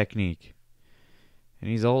swing technique. And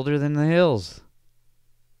he's older than the hills.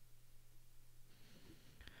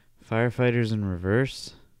 Firefighters in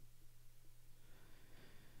reverse.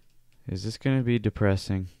 Is this going to be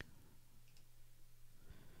depressing?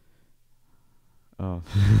 Oh.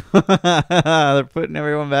 They're putting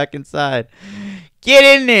everyone back inside. Get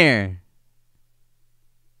in there!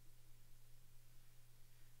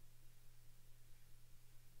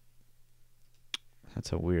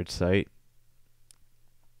 That's a weird sight.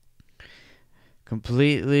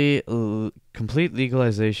 Complete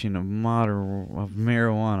legalization of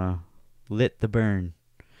marijuana lit the burn.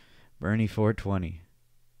 Bernie 420.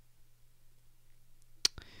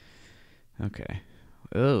 Okay.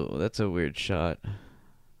 Oh, that's a weird shot.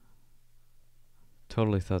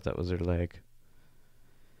 Totally thought that was her leg.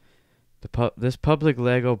 This public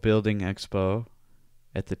Lego building expo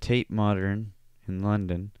at the Tate Modern in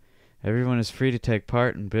London. Everyone is free to take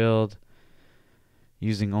part and build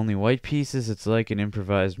using only white pieces. It's like an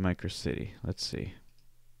improvised microcity. Let's see.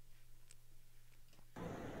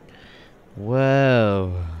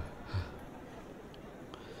 Whoa.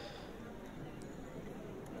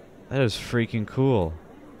 That is freaking cool.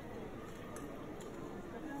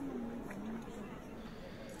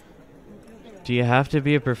 Do you have to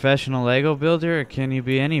be a professional Lego builder, or can you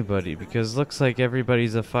be anybody? Because looks like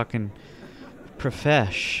everybody's a fucking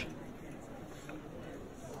profesh.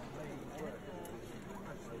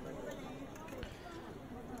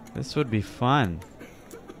 This would be fun.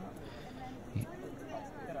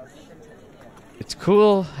 It's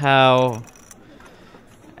cool how,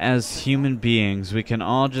 as human beings, we can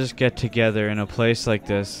all just get together in a place like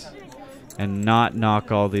this and not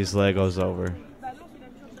knock all these Legos over.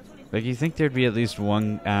 Like, you think there'd be at least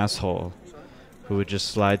one asshole who would just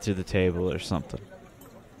slide through the table or something.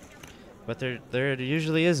 But there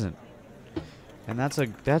usually isn't. And that's a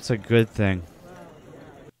good thing.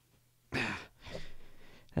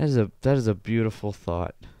 That is a beautiful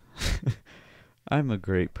thought. I'm a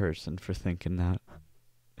great person for thinking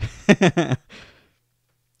that.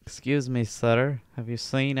 Excuse me, sir. Have you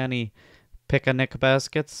seen any picnic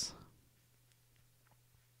baskets?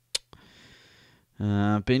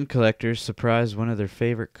 Bin collectors surprised one of their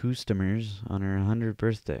favorite customers on her 100th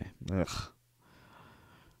birthday. Ugh.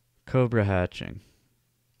 Cobra hatching.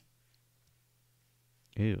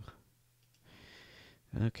 Ew.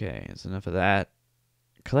 Okay, that's enough of that.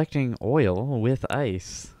 Collecting oil with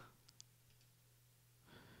ice.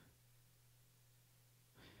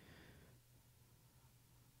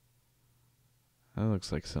 That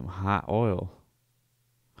looks like some hot oil.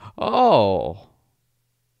 Oh!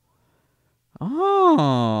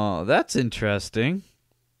 Oh, that's interesting.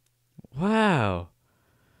 Wow.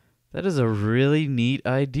 That is a really neat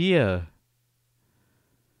idea.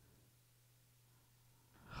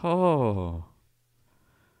 Oh.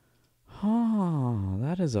 Oh,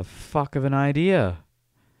 that is a fuck of an idea.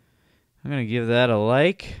 I'm going to give that a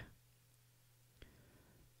like.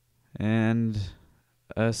 And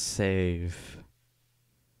a save.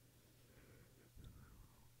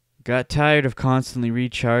 Got tired of constantly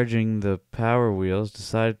recharging the power wheels,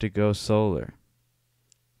 decided to go solar.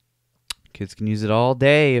 Kids can use it all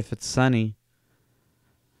day if it's sunny.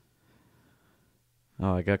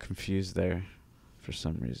 Oh, I got confused there for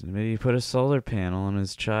some reason. Maybe he put a solar panel on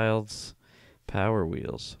his child's power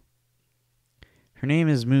wheels. Her name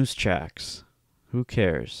is Moose Chax. Who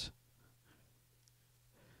cares?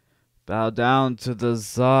 Bow down to the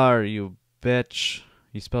Tsar, you bitch.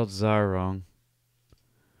 He spelled Tsar wrong.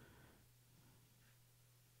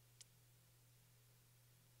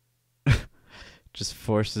 Just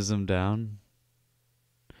forces him down.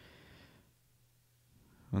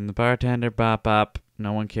 When the bartender bop bop,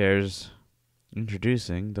 no one cares.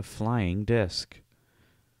 Introducing the flying disc.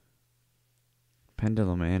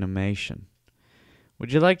 Pendulum animation.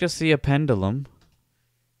 Would you like to see a pendulum?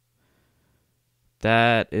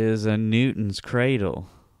 That is a Newton's cradle.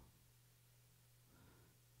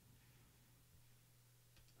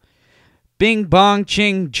 Bing bong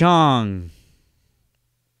ching chong.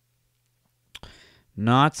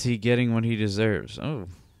 Nazi getting what he deserves. Oh.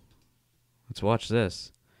 Let's watch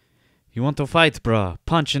this. You want to fight, bruh?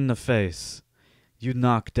 Punch in the face. You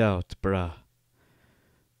knocked out, bruh.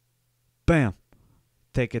 Bam.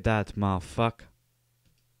 Take it out, motherfucker.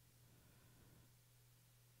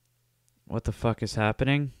 What the fuck is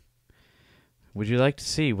happening? Would you like to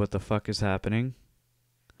see what the fuck is happening?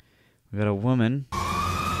 We got a woman.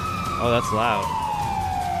 Oh, that's loud.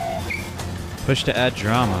 Push to add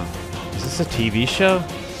drama. Is this a TV show?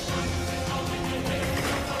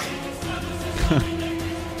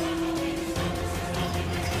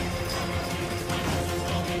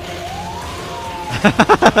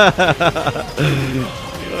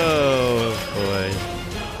 Oh boy.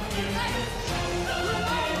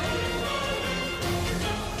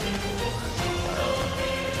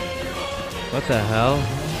 What the hell?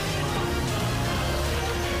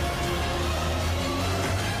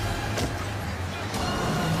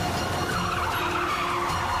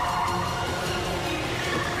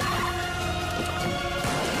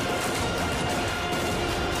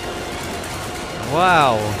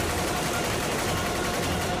 Wow.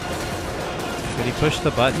 Did he push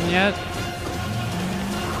the button yet?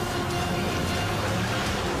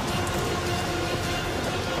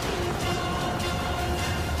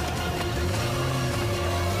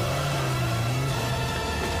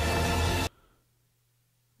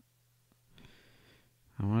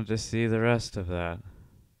 I wanted to see the rest of that.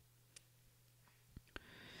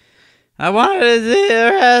 I wanted to see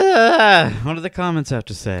the rest of that. What do the comments have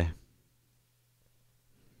to say?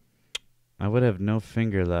 I would have no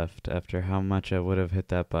finger left after how much I would have hit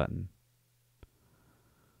that button.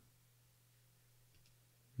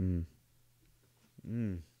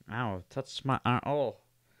 Ow, touched my arm. Oh.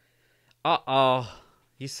 Uh-oh.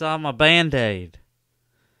 You saw my Band-Aid.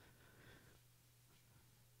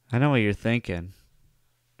 I know what you're thinking.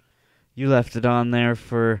 You left it on there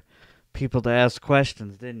for people to ask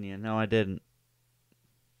questions, didn't you? No, I didn't.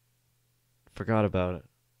 Forgot about it.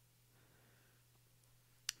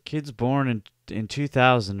 Kids born in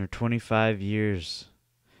 2000 are 25 years.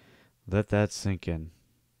 Let that sink in.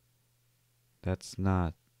 It's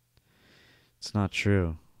not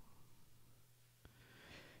true.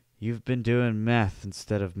 You've been doing meth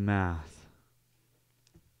instead of math.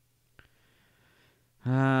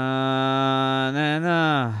 I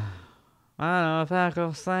don't know if I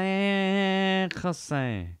could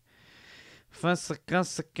say.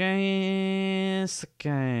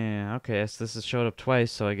 Okay, so this has showed up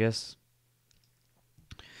twice, so I guess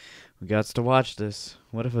we got to watch this.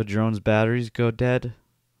 What if a drone's batteries go dead?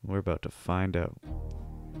 We're about to find out.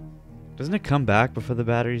 Doesn't it come back before the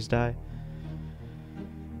batteries die?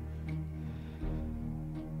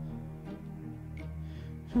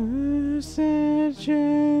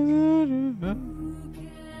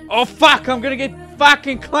 Oh fuck, I'm gonna get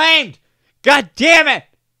fucking claimed! God damn it!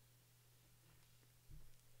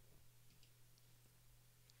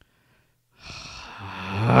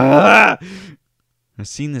 I've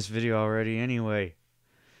seen this video already anyway.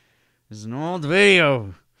 This is an old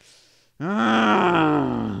video.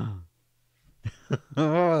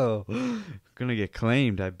 Oh, gonna get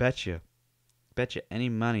claimed, I bet you. Bet you any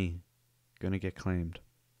money. Gonna get claimed.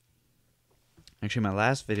 Actually, my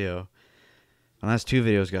last two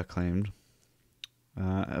videos got claimed.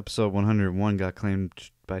 Episode 101 got claimed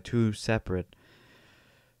by two separate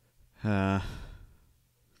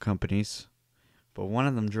companies, but one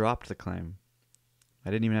of them dropped the claim. I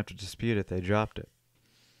didn't even have to dispute it, they dropped it.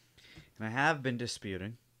 And I have been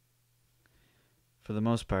disputing, for the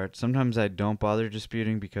most part. Sometimes I don't bother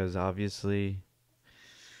disputing because obviously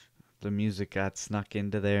the music got snuck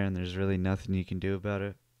into there and there's really nothing you can do about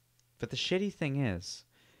it. But the shitty thing is,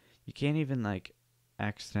 you can't even, like,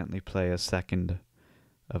 accidentally play a second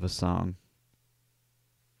of a song.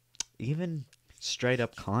 Even straight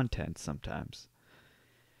up content sometimes.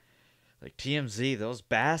 Like TMZ, those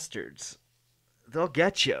bastards. They'll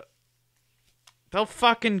get you. They'll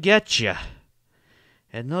fucking get you.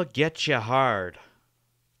 And they'll get you hard.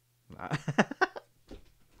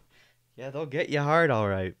 Yeah, they'll get you hard,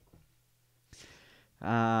 alright.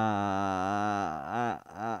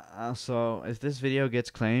 So if this video gets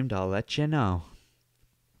claimed, I'll let you know.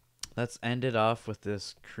 Let's end it off with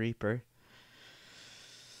this creeper.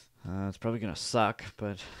 It's probably gonna suck,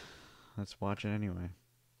 but let's watch it anyway.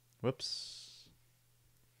 Whoops.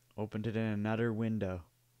 Opened it in another window.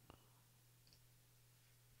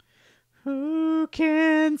 Who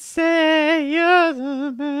can say you're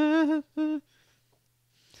the man?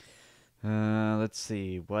 Let's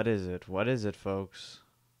see. What is it? What is it, folks?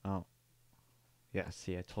 Oh. Yeah,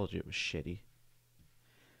 see, I told you it was shitty.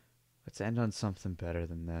 Let's end on something better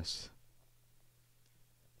than this.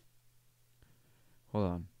 Hold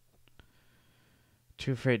on.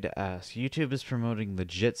 Too afraid to ask. YouTube is promoting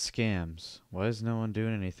legit scams. Why is no one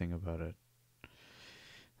doing anything about it?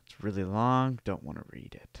 It's really long. Don't want to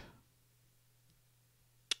read it.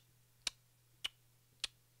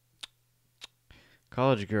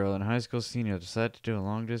 College girl and high school senior decide to do a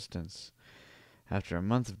long distance. After a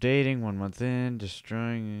month of dating, 1 month in,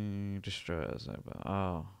 destroys.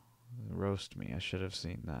 Oh, roast me. I should have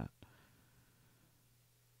seen that.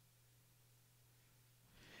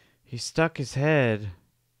 He stuck his head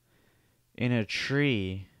in a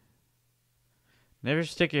tree. Never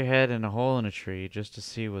stick your head in a hole in a tree just to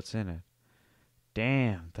see what's in it.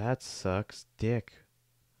 Damn, that sucks dick.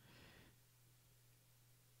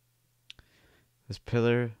 This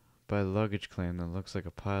pillar by luggage claim that looks like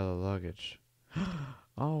a pile of luggage.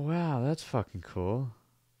 Oh wow, that's fucking cool.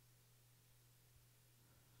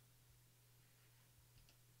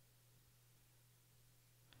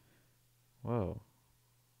 Whoa.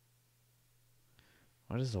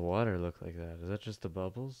 Why does the water look like that? Is that just the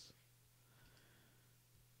bubbles?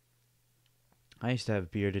 I used to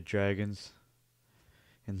have bearded dragons.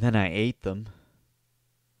 And then I ate them.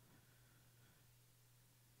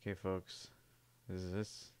 Okay, folks. Is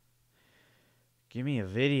this? Give me a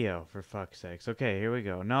video, for fuck's sakes. Okay, here we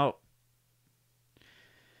go. No.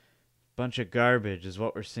 Bunch of garbage is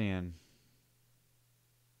what we're seeing.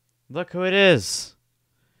 Look who it is.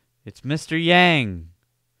 It's Mr. Yang.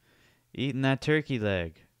 Eating that turkey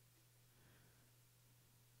leg.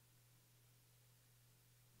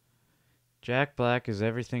 Jack Black is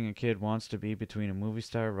everything a kid wants to be between a movie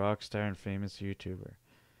star, rock star, and famous YouTuber.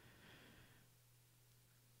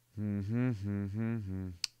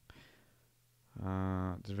 Did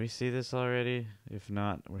we see this already? If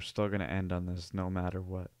not, we're still gonna end on this no matter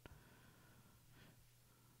what.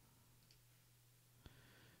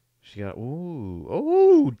 She got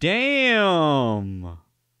ooh, damn.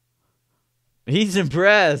 He's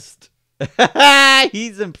impressed.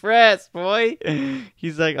 He's impressed, boy.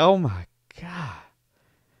 He's like, oh my god.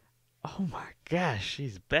 Oh my gosh,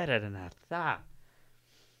 she's better than I thought.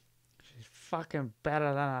 She's fucking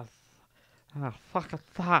better than I fucking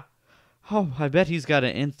thought. Oh, I bet he's got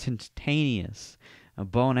an instantaneous, a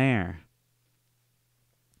bonaire.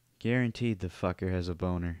 Guaranteed the fucker has a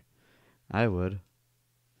boner. I would.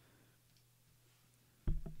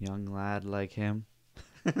 Young lad like him.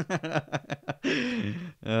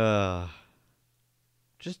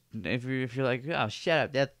 Just if you're like, oh, shut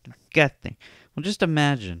up, that's disgusting. Well, just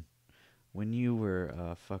imagine when you were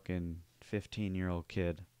a fucking 15-year-old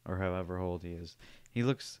kid, or however old he is. He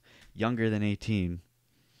looks younger than 18.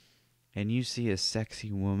 And you see a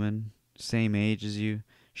sexy woman, same age as you,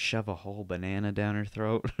 shove a whole banana down her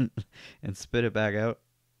throat and spit it back out.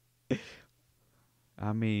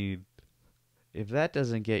 I mean, if that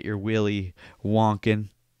doesn't get your willy wonkin',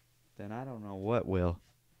 then I don't know what will.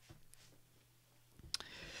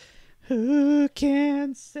 Who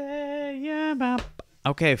can say about...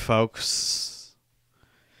 Okay, folks.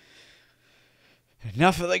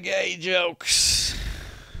 Enough of the gay jokes.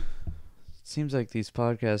 Seems like these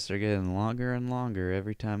podcasts are getting longer and longer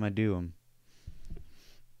every time I do them.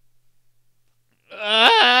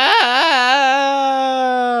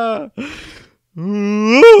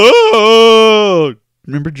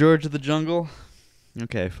 Remember George of the Jungle?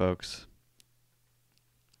 Okay, folks.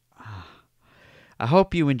 I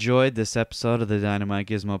hope you enjoyed this episode of the Dynamite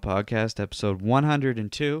Gizmo podcast, episode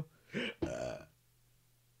 102.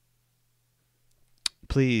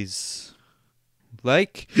 Please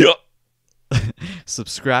like,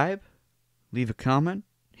 subscribe, leave a comment,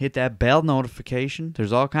 hit that bell notification.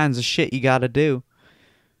 There's all kinds of shit you gotta do.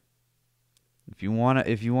 If you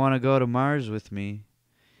wanna go to Mars with me,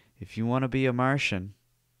 if you wanna be a Martian,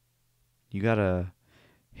 you gotta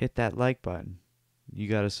hit that like button. You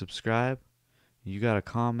gotta subscribe. You gotta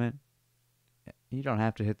comment. You don't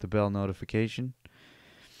have to hit the bell notification.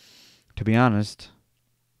 To be honest,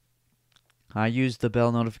 I used the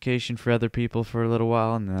bell notification for other people for a little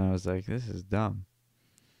while, and then I was like, this is dumb.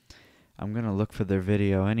 I'm gonna look for their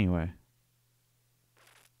video anyway,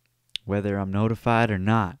 whether I'm notified or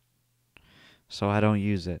not, so I don't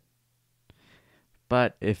use it.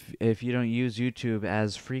 But if you don't use YouTube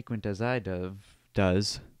as frequent as I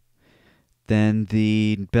does, then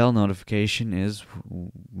the bell notification is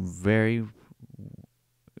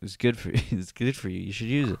good for you. It's good for you. You should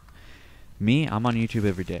use it. Me, I'm on YouTube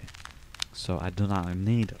every day, so I do not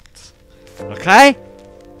need it. Okay?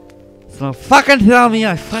 So fucking tell me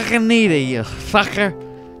I fucking need it, you fucker.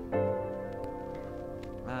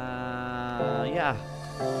 Yeah.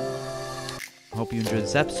 Hope you enjoyed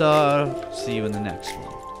this episode. See you in the next one.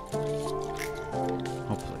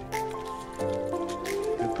 Hopefully.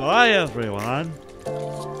 Goodbye, everyone.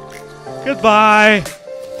 Goodbye.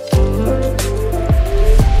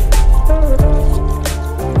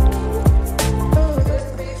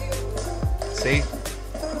 See?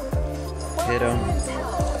 Hit him.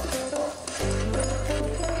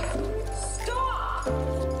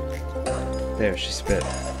 There, she spit.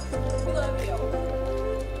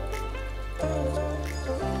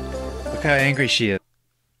 Look how angry she is.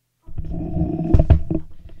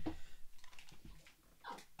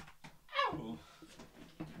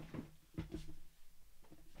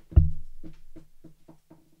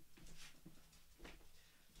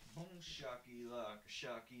 Shucky luck,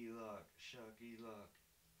 shucky luck, shucky luck.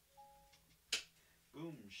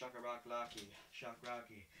 Boom, shucker rock locky, shuck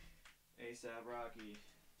rocky, ASAP Rocky.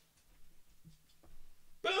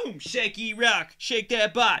 Boom, shaky rock, shake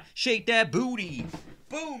that bot, shake that booty.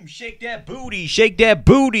 Boom, shake that booty, shake that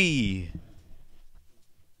booty.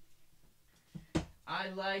 I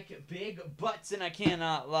like big butts and I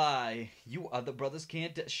cannot lie. You other brothers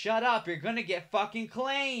can't shut up, you're gonna get fucking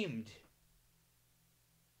claimed.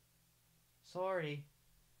 Sorry.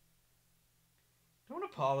 Don't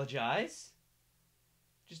apologize.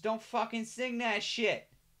 Just don't fucking sing that shit.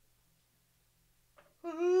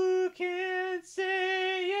 Who can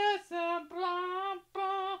say yes and blah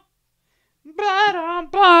blah blah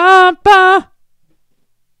blah blah.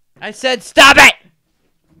 I said stop it!